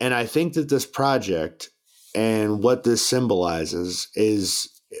 And I think that this project and what this symbolizes is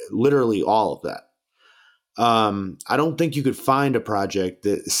literally all of that. I don't think you could find a project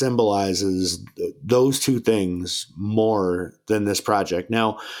that symbolizes those two things more than this project.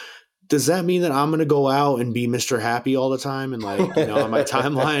 Now, does that mean that I'm going to go out and be Mr. Happy all the time? And like, you know, on my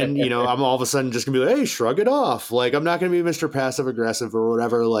timeline, you know, I'm all of a sudden just gonna be like, hey, shrug it off. Like, I'm not going to be Mr. Passive Aggressive or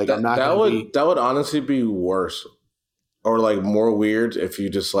whatever. Like, I'm not going to be. That would honestly be worse or like more weird if you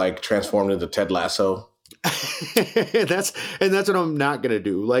just like transformed into Ted Lasso. That's what I'm not gonna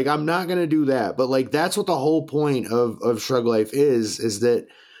do. Like, I'm not gonna do that. But like, that's what the whole point of Shrug Life is that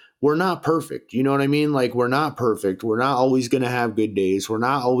we're not perfect. You know what I mean? Like, we're not perfect. We're not always gonna have good days. We're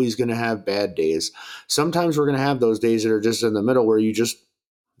not always gonna have bad days. Sometimes we're gonna have those days that are just in the middle where you just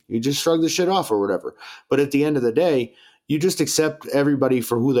shrug the shit off or whatever. But at the end of the day, you just accept everybody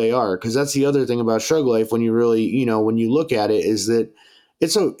for who they are. Because that's the other thing about Shrug Life when you really, you know, when you look at it, is that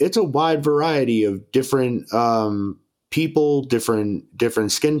it's a wide variety of different people,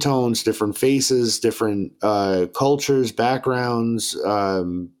 different skin tones, different faces, different cultures, backgrounds,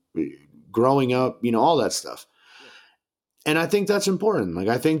 growing up, you know, all that stuff. And I think that's important. Like,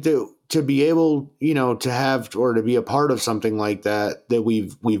 I think that to be able, you know, to have or to be a part of something like that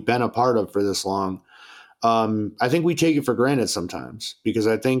we've been a part of for this long, I think we take it for granted sometimes, because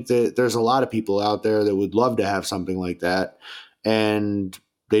I think that there's a lot of people out there that would love to have something like that. And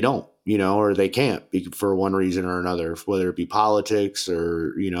they don't, you know, or they can't for one reason or another, whether it be politics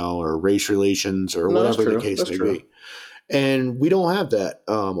or, you know, or race relations or whatever the case may be. And we don't have that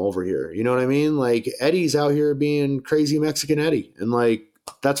over here. You know what I mean? Like, Eddie's out here being crazy Mexican Eddie, and like,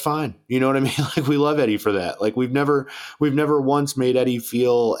 that's fine. You know what I mean? Like, we love Eddie for that. Like, we've never once made Eddie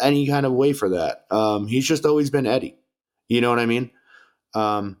feel any kind of way for that. He's just always been Eddie. You know what I mean?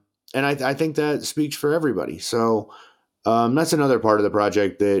 And I think that speaks for everybody. So that's another part of the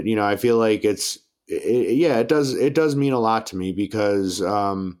project that, you know, I feel like it does mean a lot to me, because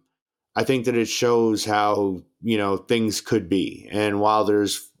I think that it shows how, you know, things could be. And while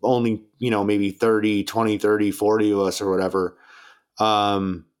there's only, you know, maybe 30, 20, 30, 40 of us or whatever,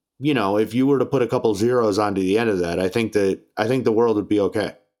 you know, if you were to put a couple zeros onto the end of that, I think the world would be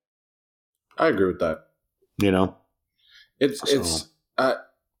okay. I agree with that. You know,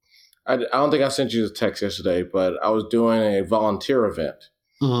 I don't think I sent you the text yesterday, but I was doing a volunteer event.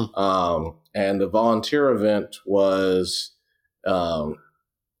 Mm-hmm. And the volunteer event was, I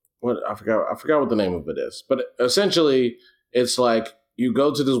forgot what the name of it is, but essentially it's like you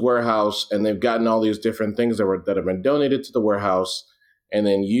go to this warehouse and they've gotten all these different things that have been donated to the warehouse. And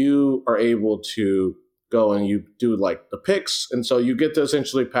then you are able to go and you do like the picks. And so you get to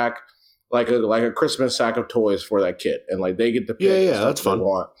essentially pack like a Christmas sack of toys for that kid, and like they get to pick. Yeah, that's fun.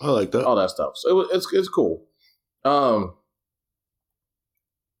 I like that. All that stuff. So it's cool. On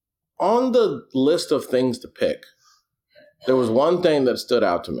the list of things to pick, there was one thing that stood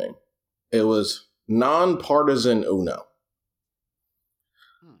out to me. It was nonpartisan Uno.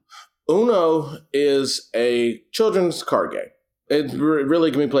 Uno is a children's card game. It really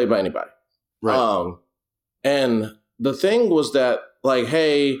can be played by anybody. Right. And the thing was that, like,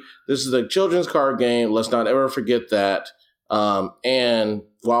 hey, this is a children's card game. Let's not ever forget that. And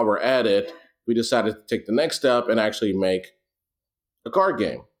while we're at it, we decided to take the next step and actually make a card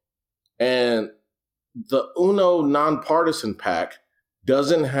game. And the Uno nonpartisan pack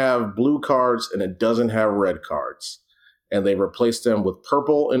doesn't have blue cards and it doesn't have red cards. And they replaced them with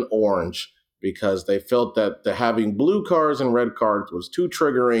purple and orange because they felt that having blue cards and red cards was too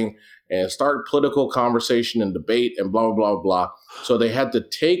triggering and start political conversation and debate and blah, blah, blah, blah. So they had to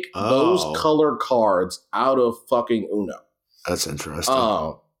take those color cards out of fucking Uno. That's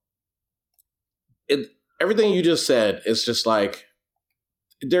interesting. Everything you just said is just like,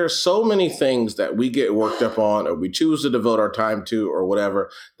 there are so many things that we get worked up on or we choose to devote our time to or whatever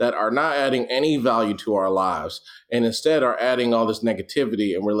that are not adding any value to our lives and instead are adding all this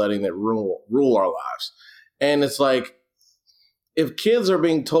negativity and we're letting it rule our lives. And it's like, if kids are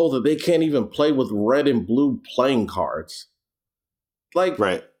being told that they can't even play with red and blue playing cards, like,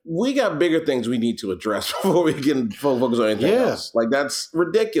 right. We got bigger things we need to address before we can focus on anything else. Like, that's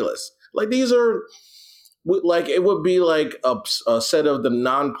ridiculous. Like, these are... Like, it would be like a set of the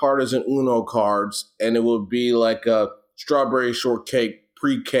nonpartisan Uno cards, and it would be like a strawberry shortcake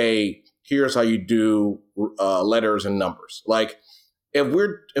pre-K. Here's how you do letters and numbers. Like, if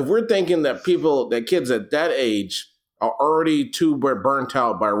we're thinking that kids at that age are already too burnt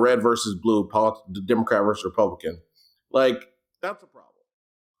out by red versus blue, the Democrat versus Republican, like, that's a problem.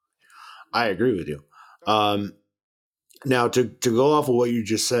 I agree with you. Now, to go off of what you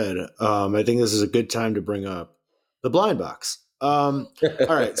just said, I think this is a good time to bring up the Blind Box. All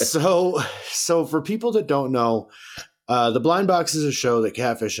right, so for people that don't know, the Blind Box is a show that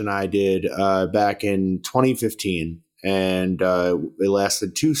Catfish and I did back in 2015, and it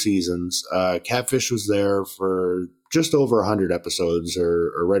lasted 2 seasons. Catfish was there for just over 100 episodes,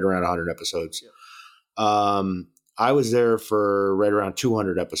 or right around 100 episodes. Yeah. I was there for right around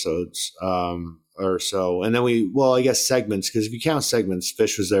 200 episodes. Or so. And then I guess segments, because if you count segments,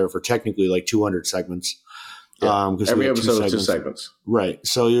 Fish was there for technically like 200 segments. Yeah, every episode is 2 segments. Right.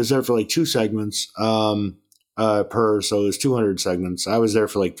 So he was there for like 2 segments per. So it was 200 segments. I was there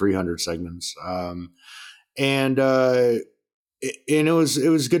for like 300 segments. And it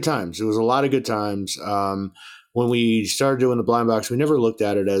was good times. It was a lot of good times. When we started doing the Blind Box, we never looked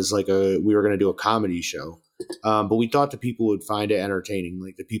at it as like we were going to do a comedy show. But we thought the people would find it entertaining,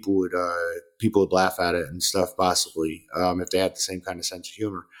 like the people would laugh at it and stuff, possibly, if they had the same kind of sense of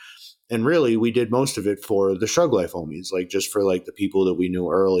humor. And really, we did most of it for the Shrug Life homies, like just for like the people that we knew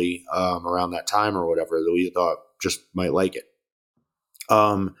early around that time or whatever that we thought just might like it.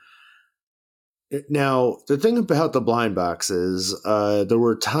 Now, the thing about the Blind Box is there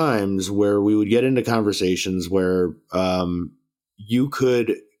were times where we would get into conversations where you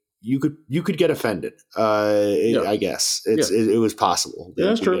could get offended. I guess it was possible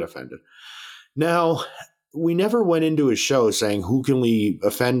that you could get offended. Now, we never went into a show saying who can we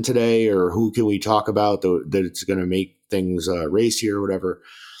offend today or who can we talk about that it's going to make things racy or whatever.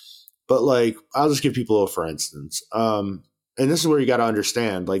 But like, I'll just give people for instance. And this is where you got to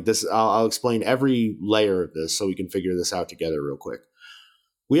understand, like this, I'll explain every layer of this so we can figure this out together real quick.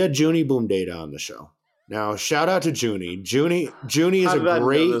 We had Junie Boom Data on the show. Now, shout out to Junie. Junie is a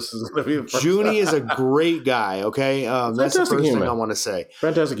great guy. Okay, that's the first thing I want to say.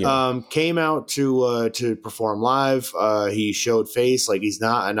 Fantastic human. Came out to perform live. He showed face, like he's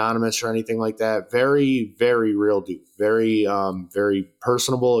not anonymous or anything like that. Very, very real dude. Very, very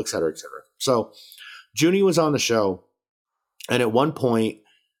personable, et cetera, et cetera. So, Junie was on the show, and at one point,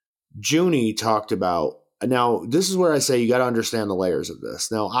 Junie talked about. Now, this is where I say you got to understand the layers of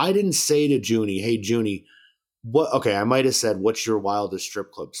this. Now, I didn't say to Junie, hey, Junie, I might have said, what's your wildest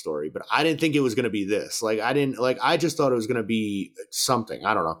strip club story? But I didn't think it was going to be this. I just thought it was going to be something.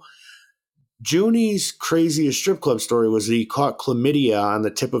 I don't know. Junie's craziest strip club story was that he caught chlamydia on the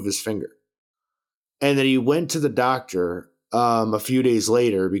tip of his finger. And that he went to the doctor a few days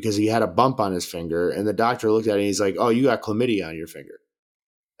later because he had a bump on his finger. And the doctor looked at it and he's like, oh, you got chlamydia on your finger.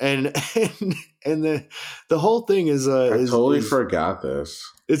 And the whole thing is I totally forgot this.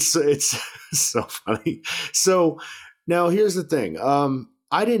 It's so funny. So now here's the thing.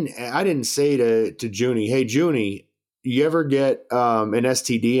 I didn't say to Junie, hey Junie, you ever get an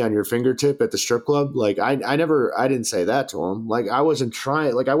STD on your fingertip at the strip club? Like I didn't say that to him. Like I wasn't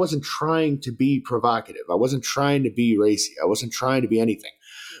trying to be provocative. I wasn't trying to be racy. I wasn't trying to be anything.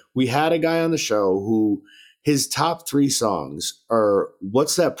 We had a guy on the show who his top 3 songs are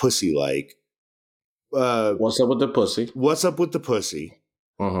What's That Pussy Like? What's Up With the Pussy? What's Up With the Pussy?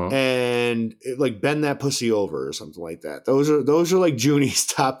 and like Bend That Pussy Over or something like that. Those are like Junie's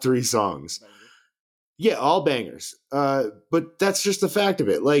top 3 songs. Yeah, all bangers. But that's just the fact of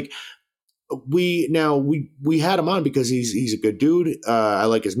it. Like we had him on because he's a good dude. I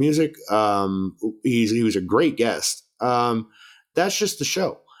like his music. He was a great guest. That's just the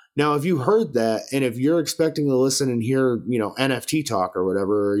show. Now, if you heard that, and if you're expecting to listen and hear, NFT talk or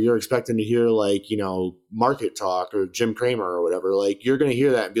whatever, or you're expecting to hear like, market talk or Jim Cramer or whatever, like you're going to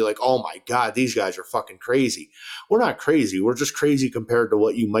hear that and be like, oh my God, these guys are fucking crazy. We're not crazy. We're just crazy compared to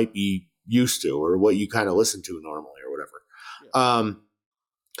what you might be used to or what you kind of listen to normally or whatever. Yeah.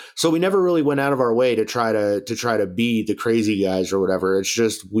 So we never really went out of our way to try to be the crazy guys or whatever. It's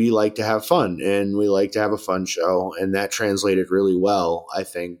just we like to have fun and we like to have a fun show, and that translated really well, I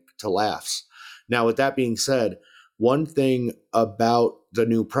think, to laughs. Now, with that being said, one thing about the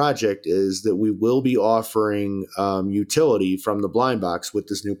new project is that we will be offering utility from the Blind Box with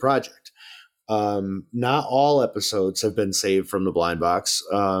this new project. Not all episodes have been saved from the Blind Box,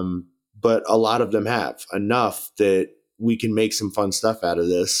 but a lot of them have, enough that we can make some fun stuff out of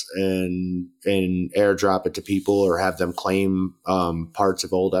this and airdrop it to people or have them claim parts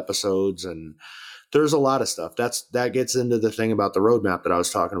of old episodes. And there's a lot of stuff that gets into the thing about the roadmap that I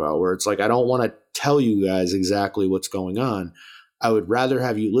was talking about, where it's like, I don't want to tell you guys exactly what's going on. I would rather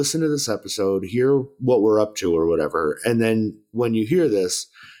have you listen to this episode, hear what we're up to or whatever. And then when you hear this,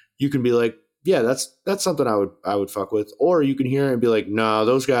 you can be like, yeah, that's something I would fuck with. Or you can hear it and be like, no,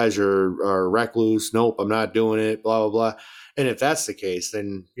 those guys are recluse. Nope, I'm not doing it. Blah, blah, blah. And if that's the case,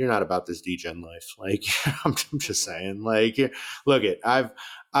 then you're not about this degen life. Like, I'm just saying, like, look it, I've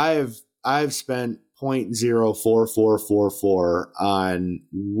spent 0.04444 on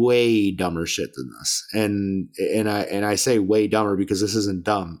way dumber shit than this. And I say way dumber because this isn't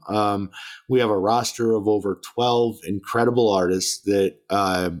dumb. We have a roster of over 12 incredible artists that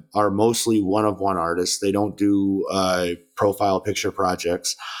are mostly one-of-one artists. They don't do profile picture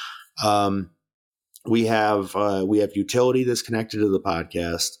projects. We have utility that's connected to the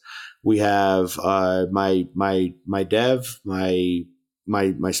podcast. We have my dev, my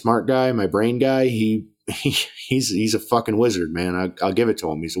smart guy, my brain guy. He's a fucking wizard, man. I'll give it to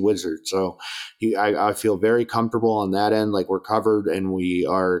him. He's a wizard. So I feel very comfortable on that end. Like, we're covered, and we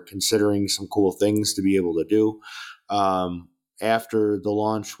are considering some cool things to be able to do after the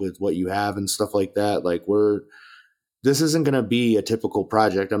launch with what you have and stuff like that. Like, this isn't going to be a typical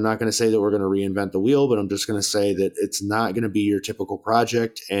project. I'm not going to say that we're going to reinvent the wheel, but I'm just going to say that it's not going to be your typical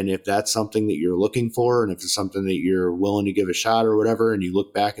project. And if that's something that you're looking for, and if it's something that you're willing to give a shot or whatever, and you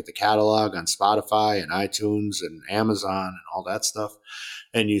look back at the catalog on Spotify and iTunes and Amazon and all that stuff,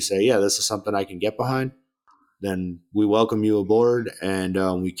 and you say, yeah, this is something I can get behind, then we welcome you aboard.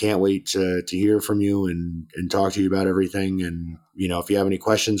 And we can't wait to hear from you and talk to you about everything. And, if you have any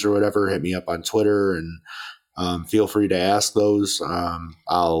questions or whatever, hit me up on Twitter, and feel free to ask those.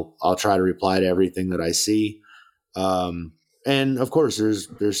 I'll try to reply to everything that I see. And of course,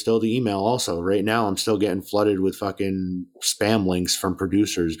 there's still the email also. Right now, I'm still getting flooded with fucking spam links from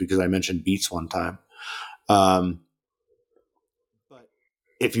producers because I mentioned Beats one time. But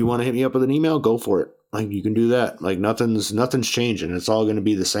if you want to hit me up with an email, go for it. Like, you can do that. Like, nothing's changing. It's all going to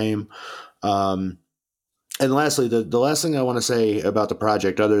be the same. And lastly, the last thing I want to say about the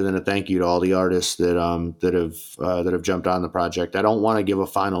project, other than a thank you to all the artists that have jumped on the project, I don't want to give a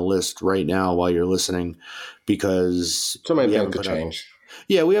final list right now while you're listening, because so many things could change.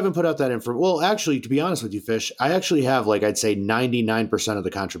 Yeah, we haven't put out that info. Well, actually, to be honest with you, Fish, I actually have, like, I'd say 99% of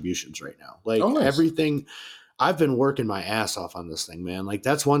the contributions right now. Like, nice. Everything. I've been working my ass off on this thing, man. Like,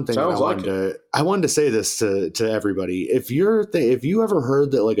 that's one thing that I wanted to say this to everybody. If you ever heard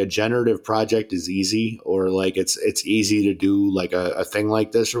that, like, a generative project is easy, or like it's easy to do like a thing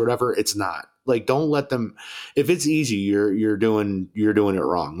like this or whatever, it's not. Like, don't let them. If it's easy, you're doing it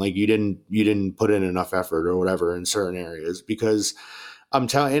wrong. Like, you didn't put in enough effort or whatever in certain areas, because I'm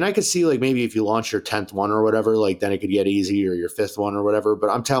telling, and I could see, like, maybe if you launch your 10th one or whatever, like, then it could get easy, or your 5th one or whatever. But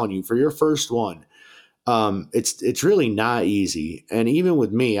I'm telling you, for your first one, it's really not easy. And even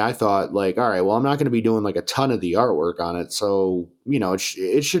with me, I thought, like, all right, well, I'm not going to be doing like a ton of the artwork on it, so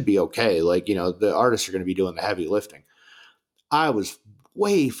it should be okay. Like, the artists are going to be doing the heavy lifting. I was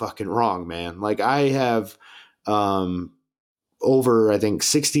way fucking wrong, man. Like, I have over, I think,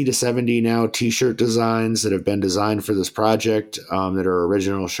 60 to 70 now t-shirt designs that have been designed for this project, that are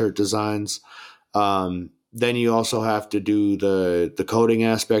original shirt designs. Then you also have to do the coding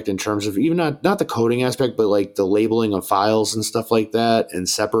aspect, in terms of even not the coding aspect, but like the labeling of files and stuff like that, and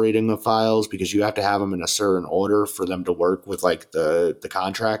separating the files, because you have to have them in a certain order for them to work with, like, the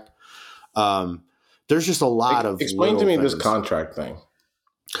contract. There's just a lot of. Explain to me this contract thing.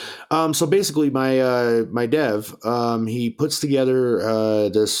 So basically, my dev, he puts together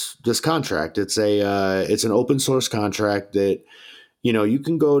this contract. It's an open source contract that you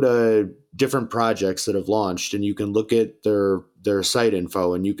can go to different projects that have launched, and you can look at their site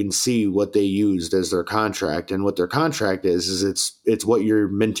info, and you can see what they used as their contract. And what their contract is it's what you're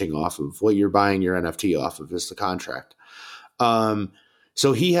minting off of, what you're buying your NFT off of is the contract.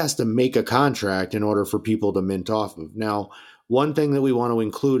 So he has to make a contract in order for people to mint off of. Now, one thing that we want to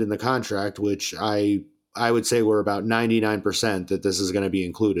include in the contract, which I would say we're about 99% that this is going to be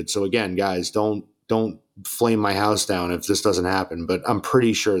included. So again, guys, don't flame my house down if this doesn't happen, but I'm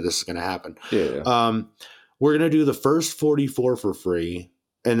pretty sure this is going to happen. Yeah. We're going to do the first 44 for free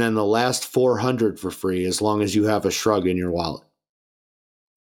and then the last 400 for free as long as you have a shrug in your wallet.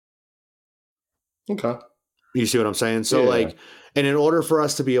 Okay. You see what I'm saying? So and in order for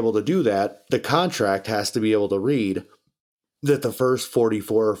us to be able to do that, the contract has to be able to read that the first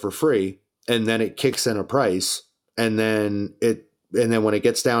 44 are for free, and then it kicks in a price, and then when it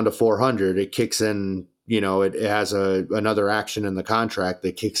gets down to 400, it kicks in, it has another action in the contract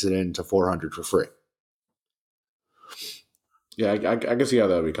that kicks it into 400 for free. Yeah, I can see how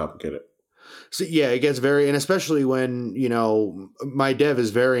that would be complicated. So yeah, it gets very, and especially when, my dev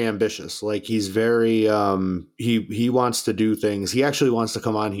is very ambitious. Like he's very, he wants to do things. He actually wants to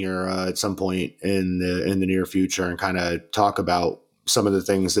come on here at some point in the near future and kind of talk about some of the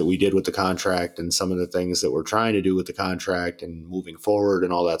things that we did with the contract and some of the things that we're trying to do with the contract and moving forward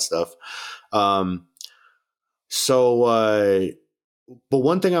and all that stuff. But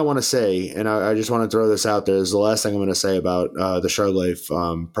one thing I want to say, and I just want to throw this out there, is the last thing I'm going to say about the Shrug Life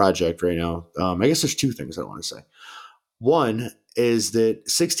project right now. I guess there's two things I want to say. One is that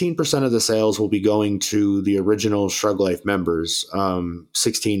 16% of the sales will be going to the original Shrug Life members,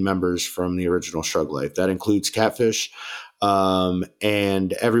 16 members from the original Shrug Life. That includes Catfish,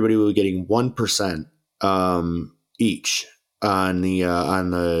 and everybody will be getting 1% each on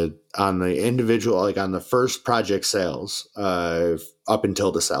the individual, like on the first project sales, up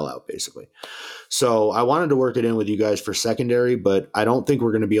until the sellout, basically. So I wanted to work it in with you guys for secondary, but I don't think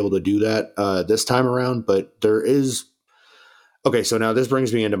we're going to be able to do that this time around. But there is. Okay, so now this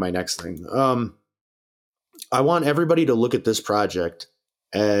brings me into my next thing. I want everybody to look at this project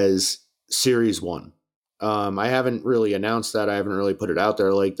as Series 1. I haven't really announced that. I haven't really put it out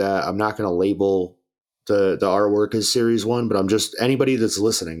there like that. I'm not going to label the artwork as Series 1, but I'm just, anybody that's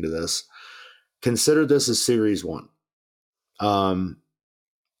listening to this, consider this as Series 1.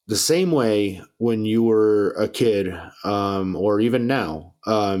 The same way when you were a kid, or even now,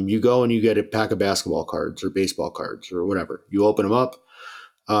 you go and you get a pack of basketball cards or baseball cards or whatever. You open them up.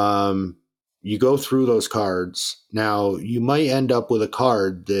 You go through those cards. Now, you might end up with a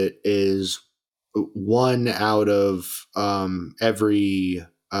card that is one out of every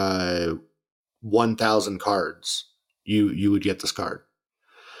 1,000 cards. You would get this card.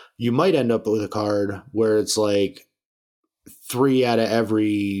 You might end up with a card where it's like 3 out of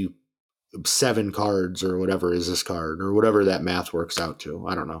every 7 cards or whatever is this card, or whatever that math works out to.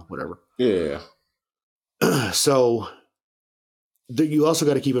 I don't know, whatever. Yeah. So you also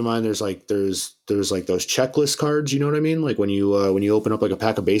got to keep in mind there's like those checklist cards, you know what I mean? Like when you open up like a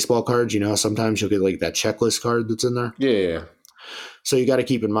pack of baseball cards, how sometimes you'll get like that checklist card that's in there. Yeah. So you got to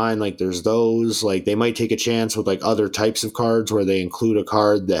keep in mind, like there's those, like they might take a chance with like other types of cards where they include a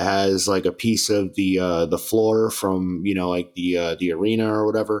card that has like a piece of the floor from, like the arena or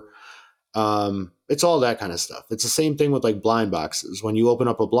whatever. It's all that kind of stuff. It's the same thing with like blind boxes. When you open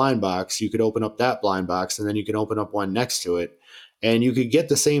up a blind box, you could open up that blind box and then you can open up one next to it and you could get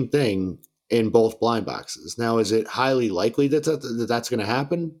the same thing in both blind boxes. Now, is it highly likely that's going to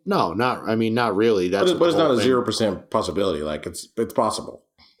happen? No, not really. But it's not a 0% possibility. Like it's possible.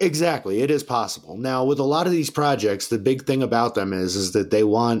 Exactly. It is possible. Now, with a lot of these projects, the big thing about them is that they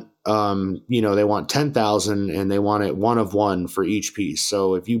want, they want 10,000 and they want it one of one for each piece.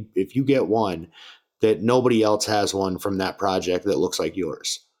 So if you get one that nobody else has one from that project that looks like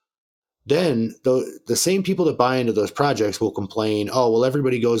yours, then the same people that buy into those projects will complain, oh, well,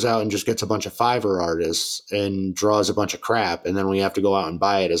 everybody goes out and just gets a bunch of Fiverr artists and draws a bunch of crap. And then we have to go out and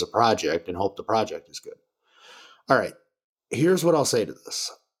buy it as a project and hope the project is good. All right. Here's what I'll say to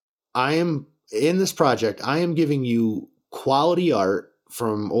this. In this project, I am giving you quality art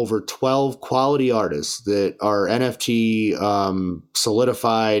from over 12 quality artists that are NFT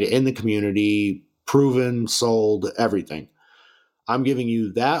solidified in the community, proven, sold, everything. I'm giving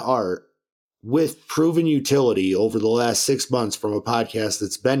you that art with proven utility over the last 6 months from a podcast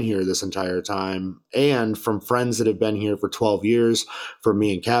that's been here this entire time, and from friends that have been here for 12 years, from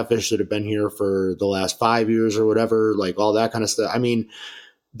me and Catfish that have been here for the last 5 years or whatever, like all that kind of stuff. I mean,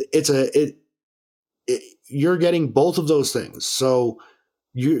 you're getting both of those things. So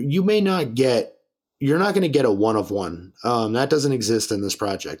you may not get, you're not going to get a one of one. That doesn't exist in this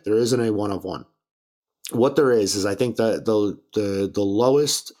project. There isn't a one of one. What there is I think that the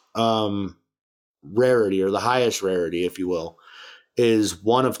lowest rarity, or the highest rarity, if you will, is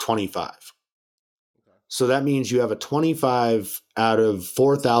 1 of 25. So that means you have a 25 out of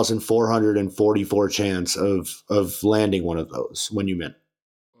 4,444 chance of landing one of those when you mint.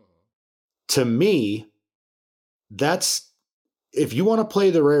 To me, that's, if you want to play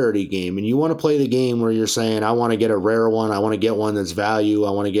the rarity game and you want to play the game where you're saying, I want to get a rare one, I want to get one that's value,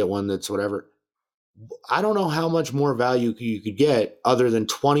 I want to get one that's whatever. I don't know how much more value you could get other than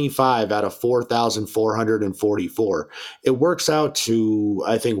 25 out of 4,444. It works out to,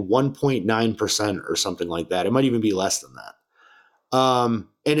 I think, 1.9% or something like that. It might even be less than that.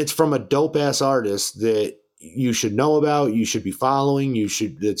 And it's from a dope ass artist that you should know about, you should be following,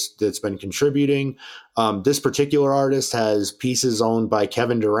 that's been contributing. This particular artist has pieces owned by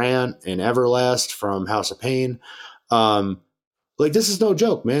Kevin Durant and Everlast from House of Pain. Like, this is no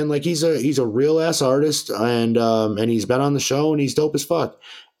joke, man. Like, he's a real ass artist, and he's been on the show, and he's dope as fuck.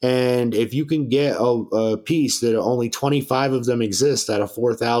 And if you can get a piece that only 25 of them exist out of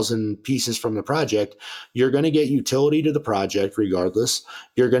 4,000 pieces from the project, you're going to get utility to the project regardless.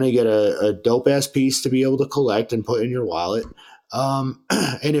 You're going to get a dope ass piece to be able to collect and put in your wallet.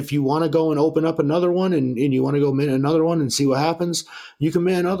 And if you want to go and open up another one and you want to go mint another one and see what happens, you can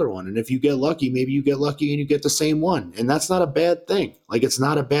mint another one. And if you get lucky, maybe you get lucky and you get the same one. And that's not a bad thing. Like, it's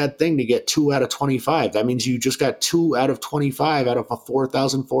not a bad thing to get 2 out of 25. That means you just got 2 out of 25 out of a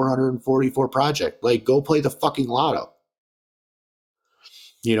 4,444 project. Like, go play the fucking lotto.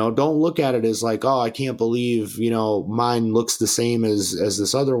 Don't look at it as like, oh, I can't believe, mine looks the same as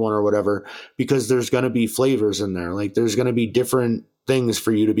this other one or whatever, because there's going to be flavors in there. Like, there's going to be different things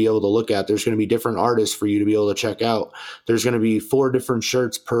for you to be able to look at. There's going to be different artists for you to be able to check out. There's going to be 4 different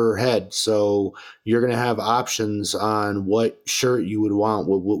shirts per head. So you're going to have options on what shirt you would want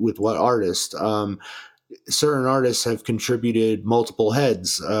with what artist. Certain artists have contributed multiple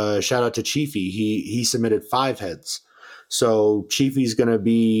heads. Shout out to Chiefy. He submitted 5 heads. So Chiefy's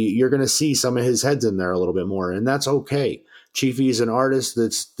you're going to see some of his heads in there a little bit more, and that's okay. Chiefy is an artist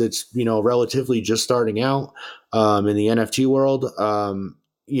that's relatively just starting out in the NFT world.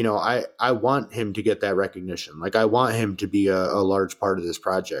 I want him to get that recognition. Like, I want him to be a large part of this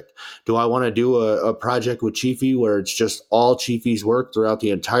project. Do I want to do a project with Chiefy where it's just all Chiefy's work throughout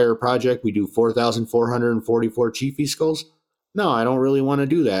the entire project? We do 4,444 Chiefy skulls? No, I don't really want to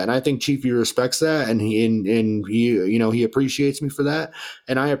do that. And I think Chiefy respects that, and he appreciates me for that.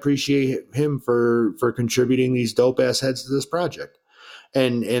 And I appreciate him for contributing these dope ass heads to this project.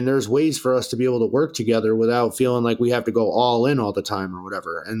 And there's ways for us to be able to work together without feeling like we have to go all in all the time or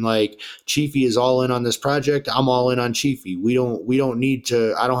whatever. And like, Chiefy is all in on this project. I'm all in on Chiefy. We don't need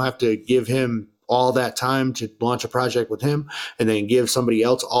to, I don't have to give him all that time to launch a project with him, and then give somebody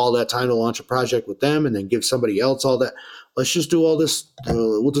else all that time to launch a project with them, and then give somebody else all that. Let's just do all this.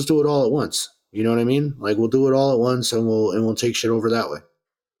 We'll just do it all at once. You know what I mean? Like, we'll do it all at once, and we'll take shit over that way.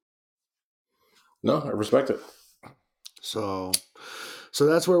 No, I respect it. So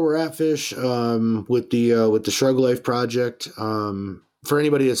that's where we're at, Fish. With the Shrug Life project. For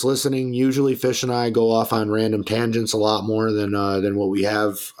anybody that's listening, usually Fish and I go off on random tangents a lot more than what we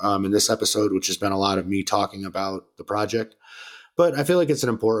have in this episode, which has been a lot of me talking about the project. But I feel like it's an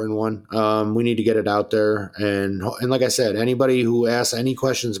important one. We need to get it out there. And like I said, anybody who asks any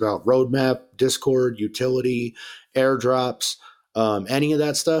questions about roadmap, Discord, utility, airdrops, any of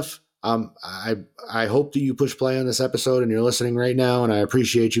that stuff, I hope that you push play on this episode and you're listening right now. And I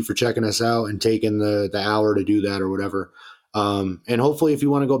appreciate you for checking us out and taking the hour to do that or whatever. And hopefully if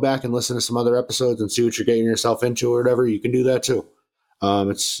you want to go back and listen to some other episodes and see what you're getting yourself into or whatever, you can do that too.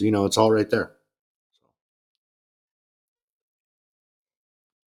 It's all right there.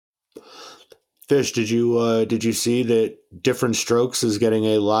 Fish, did you see that Different Strokes is getting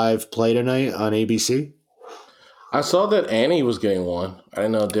a live play tonight on ABC? I saw that Annie was getting one. I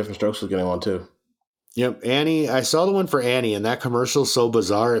didn't know Different Strokes was getting one too. Yep, Annie. I saw the one for Annie, and that commercial's so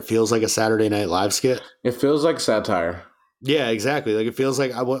bizarre. It feels like a Saturday Night Live skit. It feels like satire. Yeah, exactly. Like, it feels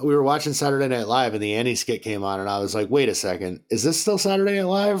like we were watching Saturday Night Live, and the Annie skit came on, and I was like, wait a second. Is this still Saturday Night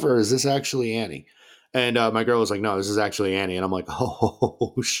Live, or is this actually Annie? And my girl was like, no, this is actually Annie. And I'm like,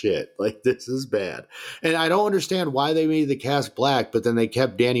 oh, shit. Like, this is bad. And I don't understand why they made the cast black, but then they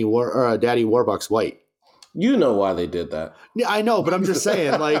kept Daddy Warbucks white. You know why they did that. Yeah, I know, but I'm just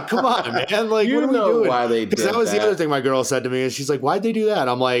saying, like, come on, man. Like, You what are we know doing? why they did Because that was the that. other thing my girl said to me, and she's like, "Why'd they do that?"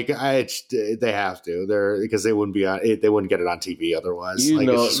 I'm like, they have to. Because they wouldn't be on. They wouldn't get it on TV otherwise. You like,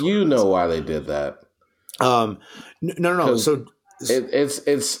 know, you know why they did that. No. So it's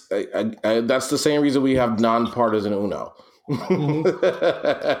that's the same reason we have nonpartisan Uno.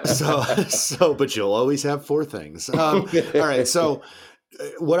 But you'll always have four things. All right, so.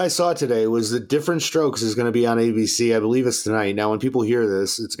 What I saw today was that Different Strokes is going to be on ABC. I believe it's tonight. Now, when people hear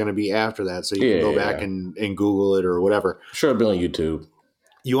this, it's going to be after that, so you can go back and Google it or whatever. Sure, it'll be on YouTube.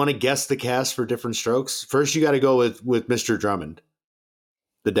 You want to guess the cast for Different Strokes? First, you got to go with Mr. Drummond,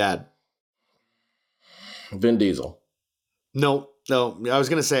 the dad. Vin Diesel. No. I was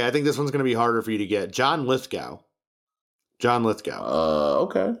going to say, I think this one's going to be harder for you to get. John Lithgow.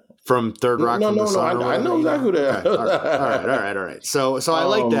 Okay. From Third Rock from the Sun. I know exactly who they are. All right. So I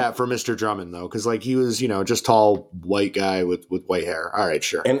like that for Mr. Drummond though, because like he was, just tall white guy with white hair. All right,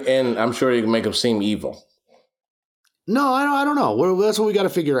 sure. And I'm sure you can make him seem evil. No, I don't know. Well, that's what we got to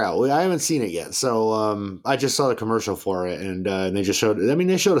figure out. I haven't seen it yet, so I just saw the commercial for it, and they just showed. I mean,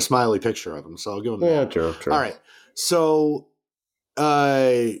 they showed a smiley picture of him, so I'll give them that. Yeah, true. All right. So,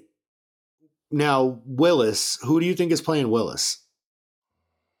 now Willis. Who do you think is playing Willis?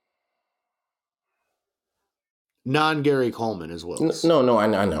 Non-Gary Coleman is Willis. No, I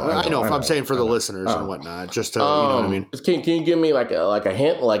know. I know. I'm saying for the listeners and whatnot, just to you know what I mean. Can you give me like a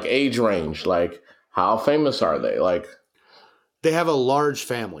hint, like age range, like how famous are they? Like they have a large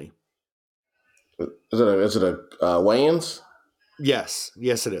family. Is it a Wayans? Yes,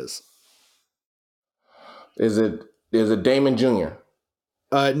 it is. Is it Damon Jr.?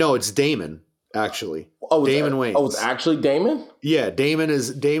 No, it's Damon actually. Oh, Damon Wayans. Oh, it's actually Damon. Yeah, Damon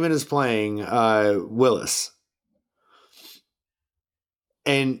is playing Willis.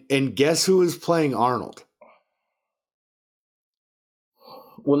 And guess who is playing Arnold?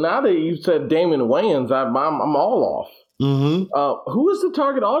 Well, now that you said Damon Wayans, I'm all off. Mm-hmm. Who is the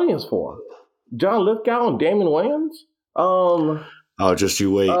target audience for? John Lithgow and Damon Wayans? Oh, just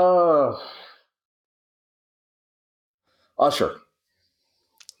you wait. Usher.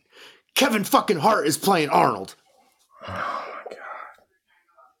 Kevin fucking Hart is playing Arnold. Oh my god.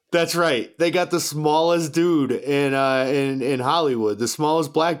 That's right. They got the smallest dude in Hollywood, the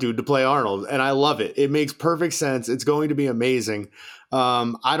smallest black dude to play Arnold, and I love it. It makes perfect sense. It's going to be amazing.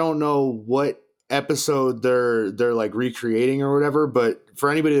 I don't know what episode they're like recreating or whatever, but for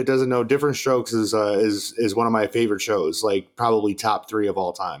anybody that doesn't know, Different Strokes is one of my favorite shows, like probably top 3 of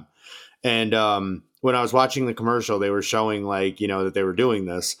all time. And when I was watching the commercial, they were showing like, that they were doing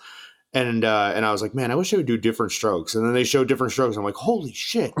this. And I was like, man, I wish they would do Different Strokes. And then they showed Different Strokes. I'm like, holy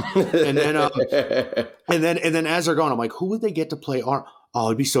shit. And then and then as they're going, I'm like, who would they get to play Arnold? Oh,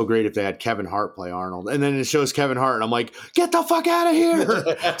 it'd be so great if they had Kevin Hart play Arnold. And then it shows Kevin Hart, and I'm like, get the fuck out of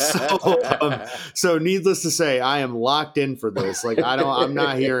here. So needless to say, I am locked in for this. Like, I'm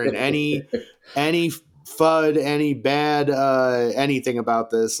not hearing any FUD, any bad anything about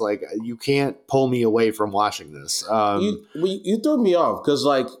this. Like, you can't pull me away from watching this. You threw me off because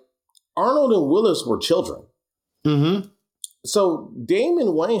like Arnold and Willis were children. Mm-hmm. So Damon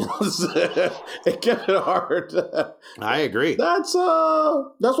Wayans and Kevin Hart. I agree. That's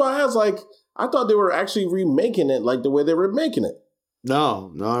why I was like, I thought they were actually remaking it like the way they were making it.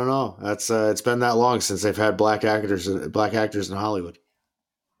 No. That's it's been that long since they've had black actors in Hollywood.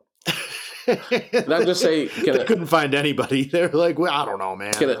 Can I just say, they couldn't find anybody. They're like, well, I don't know,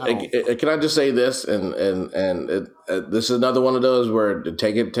 man. Can I just say this? And this is another one of those where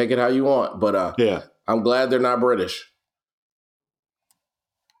take it how you want. But yeah, I'm glad they're not British.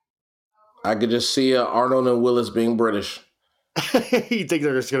 I could just see Arnold and Willis being British. You think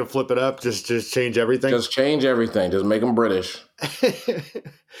they're just gonna flip it up? Just change everything? Just change everything. Just make them British.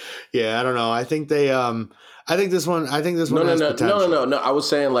 Yeah, I don't know. I think they. I think this one has potential. No. I was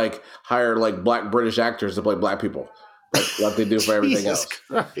saying like hire like black British actors to play black people, like they do for everything else.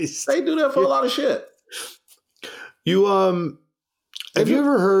 Christ. They do that for a lot of shit. You have you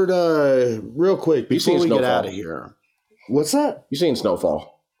ever heard real quick before we get out of here? What's that? You seen Snowfall?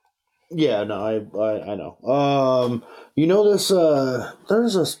 Yeah, no, I know. You know this.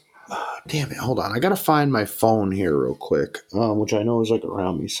 There's a. Damn it! Hold on, I gotta find my phone here real quick. Which I know is like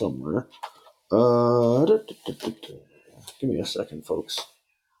around me somewhere. Give me a second, folks.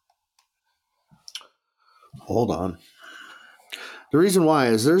 Hold on. The reason why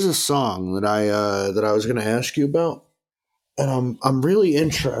is there's a song that I was gonna ask you about, and I'm really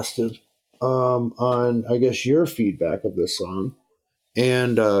interested on I guess your feedback of this song.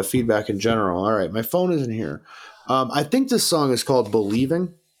 And feedback in general. All right, my phone isn't here. I think this song is called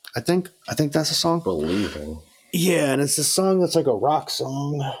 "Believing." I think that's a song. Believing. Yeah, and it's a song that's like a rock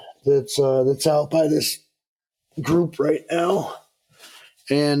song that's out by this group right now.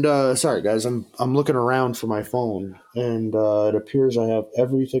 And sorry guys, I'm looking around for my phone, and it appears I have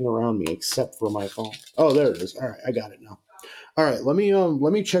everything around me except for my phone. Oh, there it is. All right, I got it now. All right, let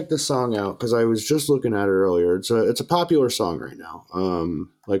me check this song out because I was just looking at it earlier. It's a popular song right now,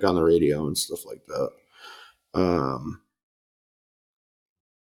 like on the radio and stuff like that.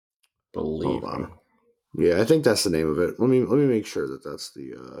 Hold Believing. on. Yeah, I think that's the name of it. Let me make sure that that's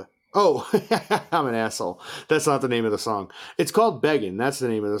the. Oh, I'm an asshole. That's not the name of the song. It's called "Beggin'." That's the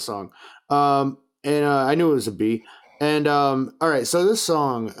name of the song. And I knew it was a B. And all right, so this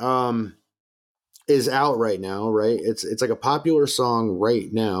song is out right now, right? It's like a popular song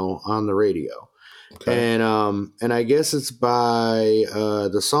right now on the radio. Okay. And I guess it's by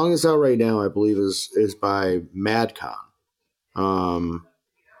the song that's out right now, I believe is by Madcon.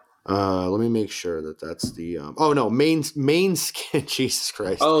 Let me make sure that that's the oh no, main skin. Jesus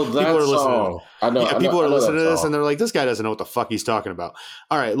Christ! Oh, that people are song. Listening. People are listening to this and they're like, "This guy doesn't know what the fuck he's talking about."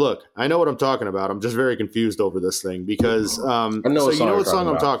 All right, look, I know what I'm talking about. I'm just very confused over this thing because I know. So you know what song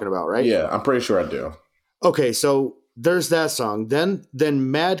I'm talking about, right? Yeah, I'm pretty sure I do. Okay, so there's that song. Then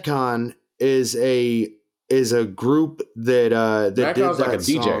Madcon is a group that that did that like a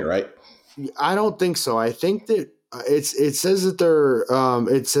song. DJ, right? I don't think so. I think that. It says that they're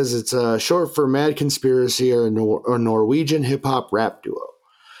it says it's short for Mad Conspiracy or Norwegian hip hop rap duo,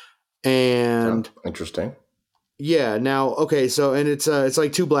 and interesting. Yeah. Now, okay, so and it's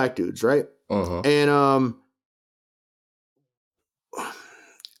like two black dudes, right? Uh-huh. And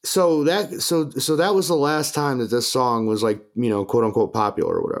so that was the last time that this song was like, you know, quote unquote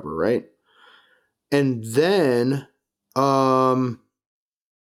popular or whatever, right? And then the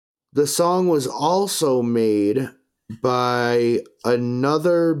song was also made by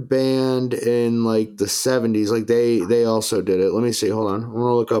another band in like the 70s. Like they also did it. Let me see. Hold on. I'm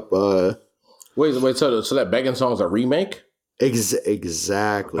gonna look up wait, so that Beggin' song is a remake?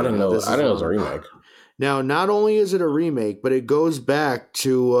 Exactly. I didn't know it was a remake. Now, not only is it a remake, but it goes back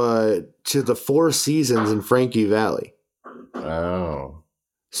to the Four Seasons in Frankie Valley. Oh.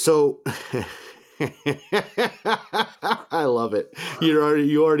 So I love it. You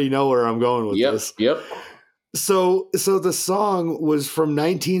already know where I'm going with this. Yep. So the song was from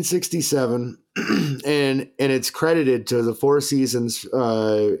 1967, and it's credited to the Four Seasons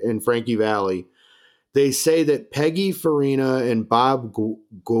in Frankie Valley. They say that Peggy Farina and Bob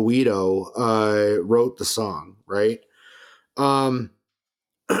Guido wrote the song, right?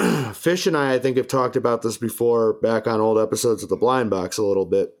 Fish and I think, have talked about this before back on old episodes of the Blind Box a little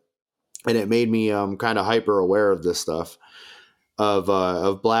bit, and it made me kind of hyper aware of this stuff.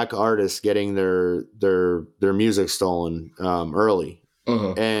 Of black artists getting their music stolen early,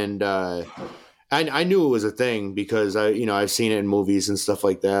 and I knew it was a thing because I've seen it in movies and stuff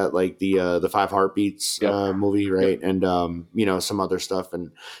like that, like the Five Heartbeats movie, right? Yep. And some other stuff, and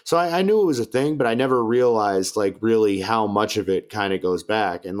so I knew it was a thing, but I never realized like really how much of it kind of goes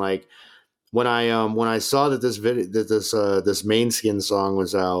back. And like when I saw that this Main Skin song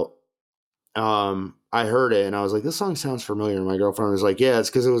was out, I heard it and I was like, this song sounds familiar. And my girlfriend was like, yeah, it's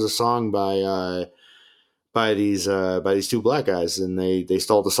because it was a song by these two black guys, and they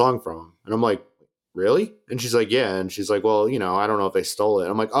stole the song from them. And I'm like, really? And she's like, yeah. And she's like, well, I don't know if they stole it.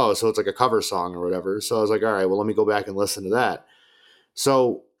 And I'm like, oh, so it's like a cover song or whatever. So I was like, all right, well, let me go back and listen to that.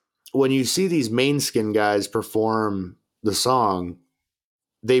 So when you see these Main Skin guys perform the song,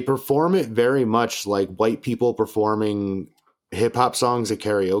 they perform it very much like white people performing hip hop songs at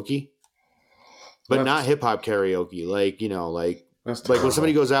karaoke. But not hip hop karaoke, like when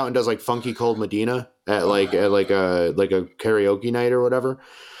somebody goes out and does like Funky Cold Medina at like a karaoke night or whatever.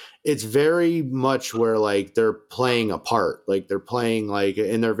 It's very much where like they're playing a part, like they're playing like,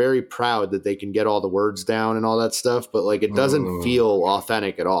 and they're very proud that they can get all the words down and all that stuff. But like it doesn't feel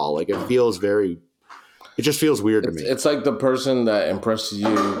authentic at all. Like it just feels weird to me. It's like the person that impresses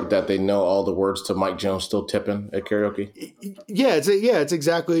you that they know all the words to Mike Jones Still Tipping at karaoke. Yeah, it's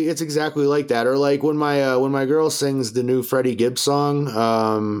exactly like that. Or like when my girl sings the new Freddie Gibbs song,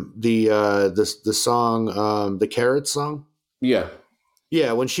 the song, the Carrot song.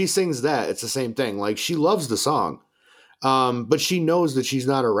 Yeah, when she sings that, it's the same thing. Like she loves the song. But she knows that she's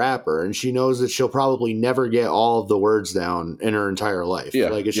not a rapper, and she knows that she'll probably never get all of the words down in her entire life. Yeah,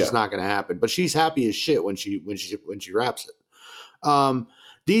 like it's just not going to happen. But she's happy as shit when she raps it.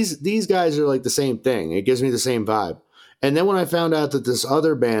 These guys are like the same thing. It gives me the same vibe. And then when I found out that this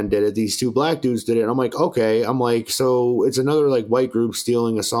other band did it, these two black dudes did it, and I'm like, okay, I'm like, so it's another like white group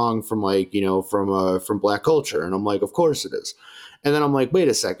stealing a song from like, from black culture. And I'm like, of course it is. And then I'm like, wait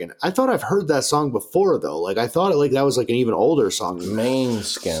a second. I thought I've heard that song before though. Like I thought like that was like an even older song.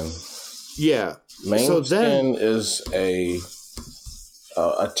 Maneskin. Yeah. Maneskin is a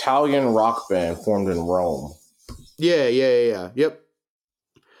Italian rock band formed in Rome. Yeah. Yep.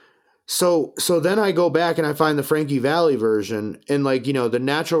 So then I go back and I find the Frankie Valli version, and like, the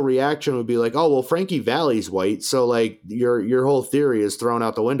natural reaction would be like, oh, well, Frankie Valli's white, so like your whole theory is thrown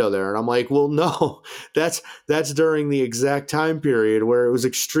out the window there. And I'm like, well, no, that's during the exact time period where it was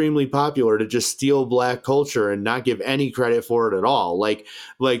extremely popular to just steal black culture and not give any credit for it at all. Like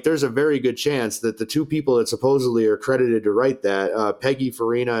there's a very good chance that the two people that supposedly are credited to write that, Peggy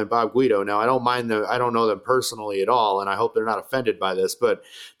Farina and Bob Guido. Now I don't mind them, I don't know them personally at all, and I hope they're not offended by this, but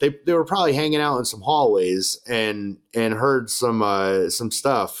they were probably hanging out in some hallways and heard some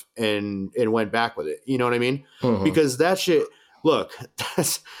stuff and went back with it. You know what I mean? Mm-hmm. Because that shit, look,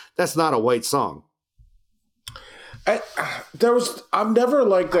 that's not a white song. I've never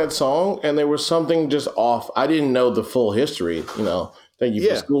liked that song, and there was something just off. I didn't know the full history, thank you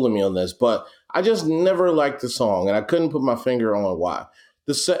for schooling me on this, but I just never liked the song, and I couldn't put my finger on why.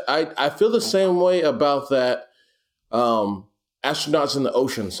 I feel the same way about that Astronauts in the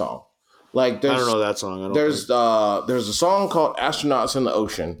Ocean song. Like I don't know that song. There's a song called Astronauts in the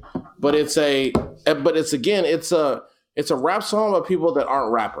Ocean, but it's a rap song about people that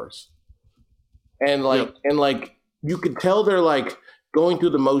aren't rappers. And you could tell they're like going through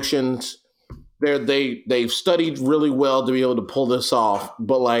the motions. They've studied really well to be able to pull this off,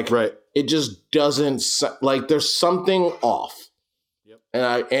 but like it just doesn't like there's something off.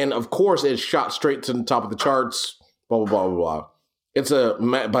 Yep. And of course it's shot straight to the top of the charts. Blah blah blah blah blah. It's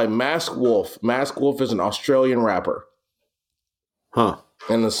by Mask Wolf. Mask Wolf is an Australian rapper. Huh.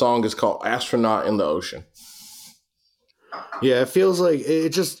 And the song is called Astronaut in the Ocean. Yeah, it feels like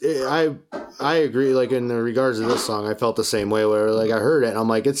I agree. Like in the regards to this song, I felt the same way where like I heard it and I'm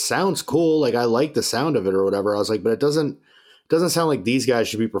like, it sounds cool. Like I like the sound of it or whatever. I was like, but it doesn't sound like these guys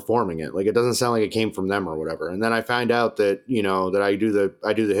should be performing it. Like it doesn't sound like it came from them or whatever. And then I find out that, that I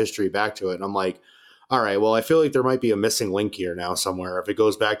do the history back to it. And I'm like, all right, well, I feel like there might be a missing link here now somewhere if it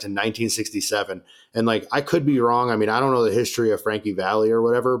goes back to 1967. And like, I could be wrong. I mean, I don't know the history of Frankie Valli or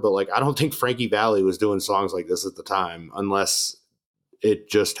whatever, but like, I don't think Frankie Valli was doing songs like this at the time, unless it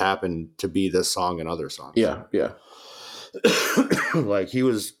just happened to be this song and other songs. Yeah. Yeah. Like he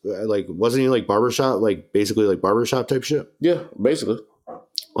was like, wasn't he like barbershop, like basically like barbershop type shit? Yeah, basically.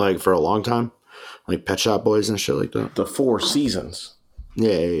 Like for a long time, like Pet Shop Boys and shit like that. The Four Seasons.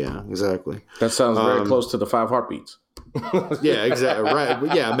 Yeah, exactly. That sounds very close to the Five Heartbeats. Yeah, exactly.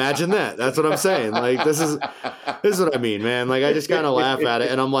 Right. Yeah, imagine that. That's what I'm saying. Like this is what I mean, man. Like I just kind of laugh at it,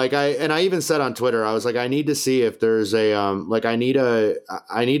 and I'm like, I even said on Twitter, I was like, I need to see if there's a I need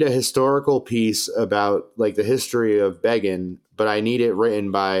a historical piece about like the history of begging, but I need it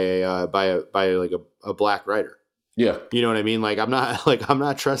written by a black writer. Yeah. You know what I mean? Like I'm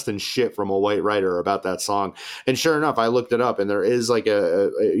not trusting shit from a white writer about that song. And sure enough, I looked it up and there is like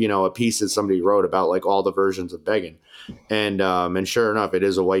a piece that somebody wrote about like all the versions of begging. And sure enough, it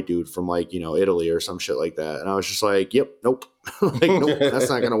is a white dude from like, Italy or some shit like that. And I was just like, yep, nope. Like, nope, that's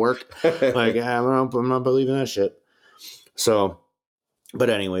not going to work. Like, I'm not believing that shit. So, but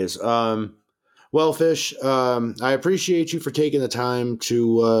anyways, well, Fish, I appreciate you for taking the time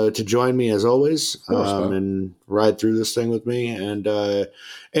to join me as always, and ride through this thing with me. And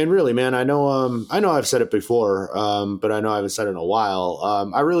really, man, I know I've said it before, but I know I haven't said it in a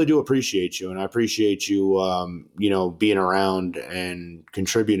while. I really do appreciate you, and I appreciate you, being around and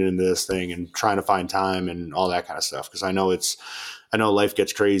contributing to this thing and trying to find time and all that kind of stuff. Because I know life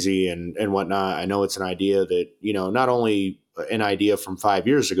gets crazy and whatnot. I know it's an idea that, not only an idea from 5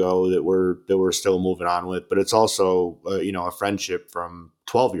 years ago that we're still moving on with, but it's also, a friendship from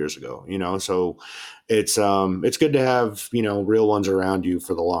 12 years ago, so it's good to have, real ones around you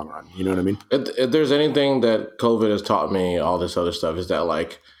for the long run. You know what I mean? If there's anything that COVID has taught me, all this other stuff is that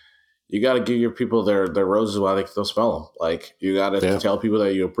like, you got to give your people their roses while they still smell them. Like you got to tell people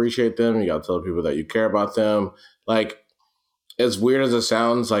that you appreciate them. You got to tell people that you care about them. Like, as weird as it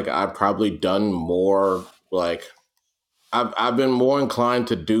sounds, like I've probably done more, like I've been more inclined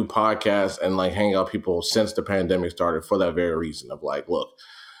to do podcasts and like hang out with people since the pandemic started for that very reason of like, look,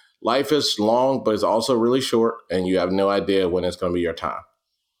 life is long, but it's also really short and you have no idea when it's going to be your time.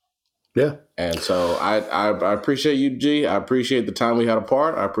 Yeah. And so I appreciate you, G. I appreciate the time we had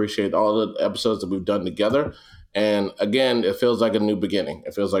apart. I appreciate all the episodes that we've done together. And again, it feels like a new beginning.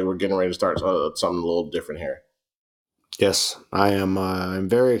 It feels like we're getting ready to start something a little different here. Yes, I am. I'm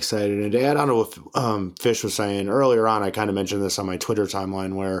very excited. And to add on to what Fish was saying earlier on, I kind of mentioned this on my Twitter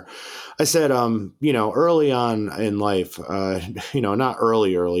timeline where I said, early on in life, not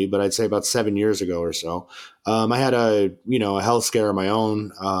early, but I'd say about 7 years ago or so, I had a health scare of my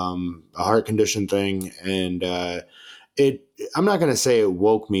own, a heart condition thing, and it I'm not going to say it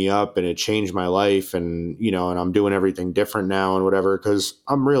woke me up and it changed my life and I'm doing everything different now and whatever, because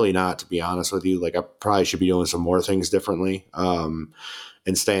I'm really not, to be honest with you. Like, I probably should be doing some more things differently, and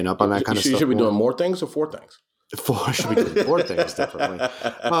staying up on that kind of You stuff should be more. doing more things or four things. I should be doing more things differently.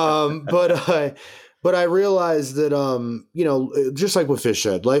 But I realized that just like what Fish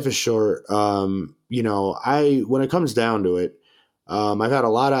said, life is short. I when it comes down to it, I've had a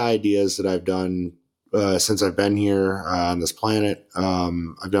lot of ideas that I've done since I've been here on this planet.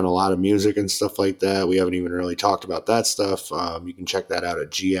 I've done a lot of music and stuff like that. We haven't even really talked about that stuff. You can check that out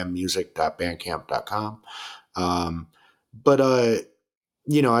at gmmusic.bandcamp.com. But I've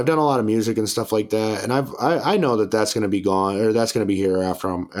done a lot of music and stuff like that, and I know that that's going to be gone, or that's going to be here after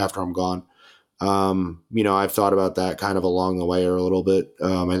I'm gone. I've thought about that kind of along the way or a little bit.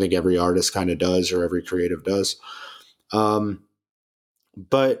 I think every artist kind of does, or every creative does. But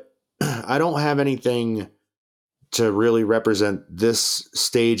I don't have anything to really represent this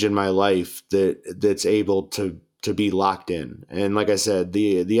stage in my life that's able to be locked in. And like I said,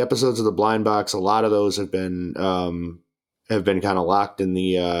 the episodes of the Blind Box, a lot of those have been kind of locked in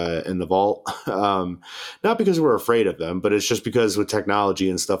the vault. Not because we're afraid of them, but it's just because with technology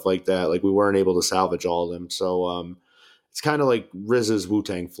and stuff like that, like, we weren't able to salvage all of them. So it's kind of like RZA's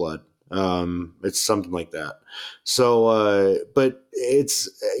Wu-Tang Flood. It's something like that. So, but it's,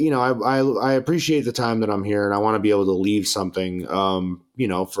 I appreciate the time that I'm here, and I want to be able to leave something, for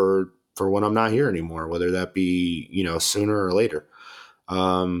when I'm not here anymore, whether that be, sooner or later.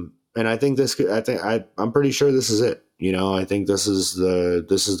 And I think I'm pretty sure this is it. I think this is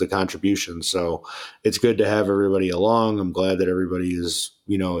the contribution. So it's good to have everybody along. I'm glad that everybody is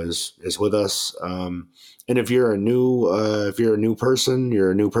with us. And if you're a new person,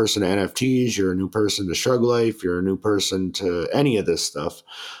 you're a new person to NFTs, you're a new person to Shrug Life, you're a new person to any of this stuff.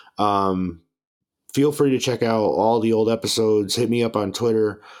 Feel free to check out all the old episodes. Hit me up on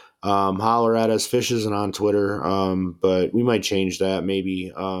Twitter. Holler at us. Fish isn't on Twitter, but we might change that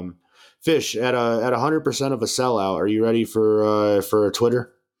maybe. Fish, at 100% of a sellout, are you ready for a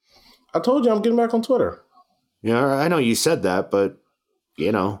Twitter? I told you I'm getting back on Twitter. Yeah, I know you said that, but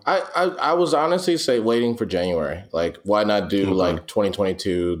I was honestly waiting for January. Like, why not do like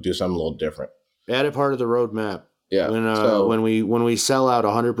 2022? Do something a little different. Add it part of the roadmap. Yeah. When we sell out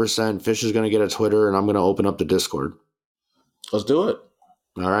 100%, Fish is going to get a Twitter, and I'm going to open up the Discord. Let's do it.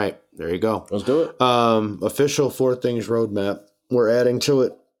 All right, there you go. Let's do it. Official Four Things roadmap. We're adding to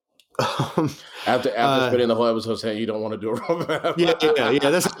it. After spending the whole episode saying you don't want to do a roadmap. Yeah.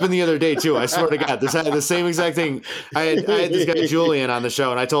 This happened the other day too. I swear to God, this had the same exact thing. I had this guy Julian on the show,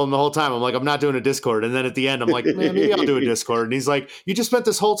 and I told him the whole time, I'm like, I'm not doing a Discord. And then at the end, I'm like, man, maybe I'll do a Discord. And he's like, you just spent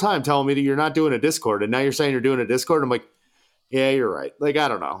this whole time telling me that you're not doing a Discord, and now you're saying you're doing a Discord. I'm like, yeah, you're right. Like, I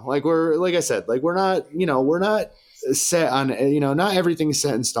don't know. Like, like I said, like, we're not set on, not everything's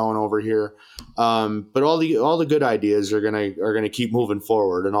set in stone over here. But all the good ideas are gonna keep moving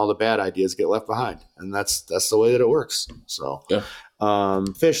forward, and all the bad ideas get left behind, and that's the way that it works. So, yeah.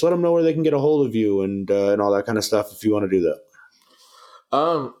 Fish, let them know where they can get a hold of you and all that kind of stuff if you want to do that.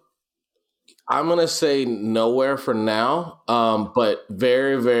 I'm gonna say nowhere for now, but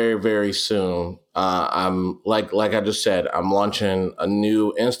very, very, very soon. I'm like I just said, I'm launching a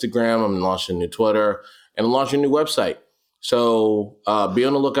new Instagram, I'm launching a new Twitter, and I'm launching a new website. So be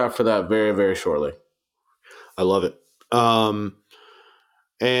on the lookout for that very, very shortly. I love it.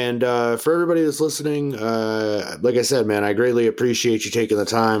 And for everybody that's listening, like I said, man, I greatly appreciate you taking the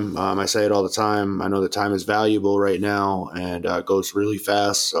time. I say it all the time. I know that time is valuable right now, and it goes really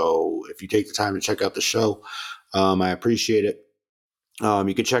fast. So if you take the time to check out the show, I appreciate it.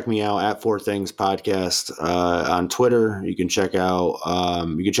 You can check me out at Four Things Podcast on Twitter. You can check me out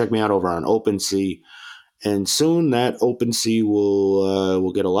over on OpenSea, and soon that OpenSea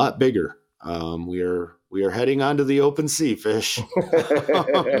will get a lot bigger. We are heading onto the open sea, Fish.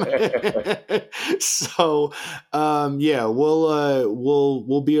 So, yeah,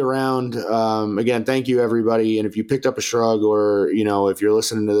 we'll be around. Again, thank you, everybody. And if you picked up a Shrug, or if you're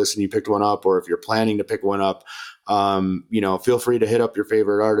listening to this and you picked one up, or if you're planning to pick one up, feel free to hit up your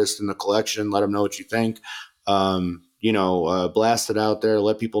favorite artist in the collection. Let them know what you think. Blast it out there.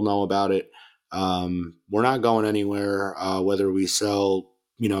 Let people know about it. We're not going anywhere. Whether we sell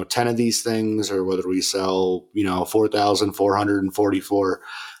 10 of these things, or whether we sell 4,444,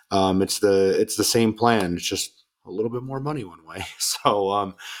 it's the same plan. It's just a little bit more money one way.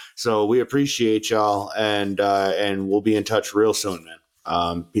 So we appreciate y'all, and we'll be in touch real soon,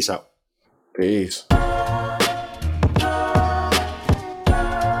 man. Peace out. Peace.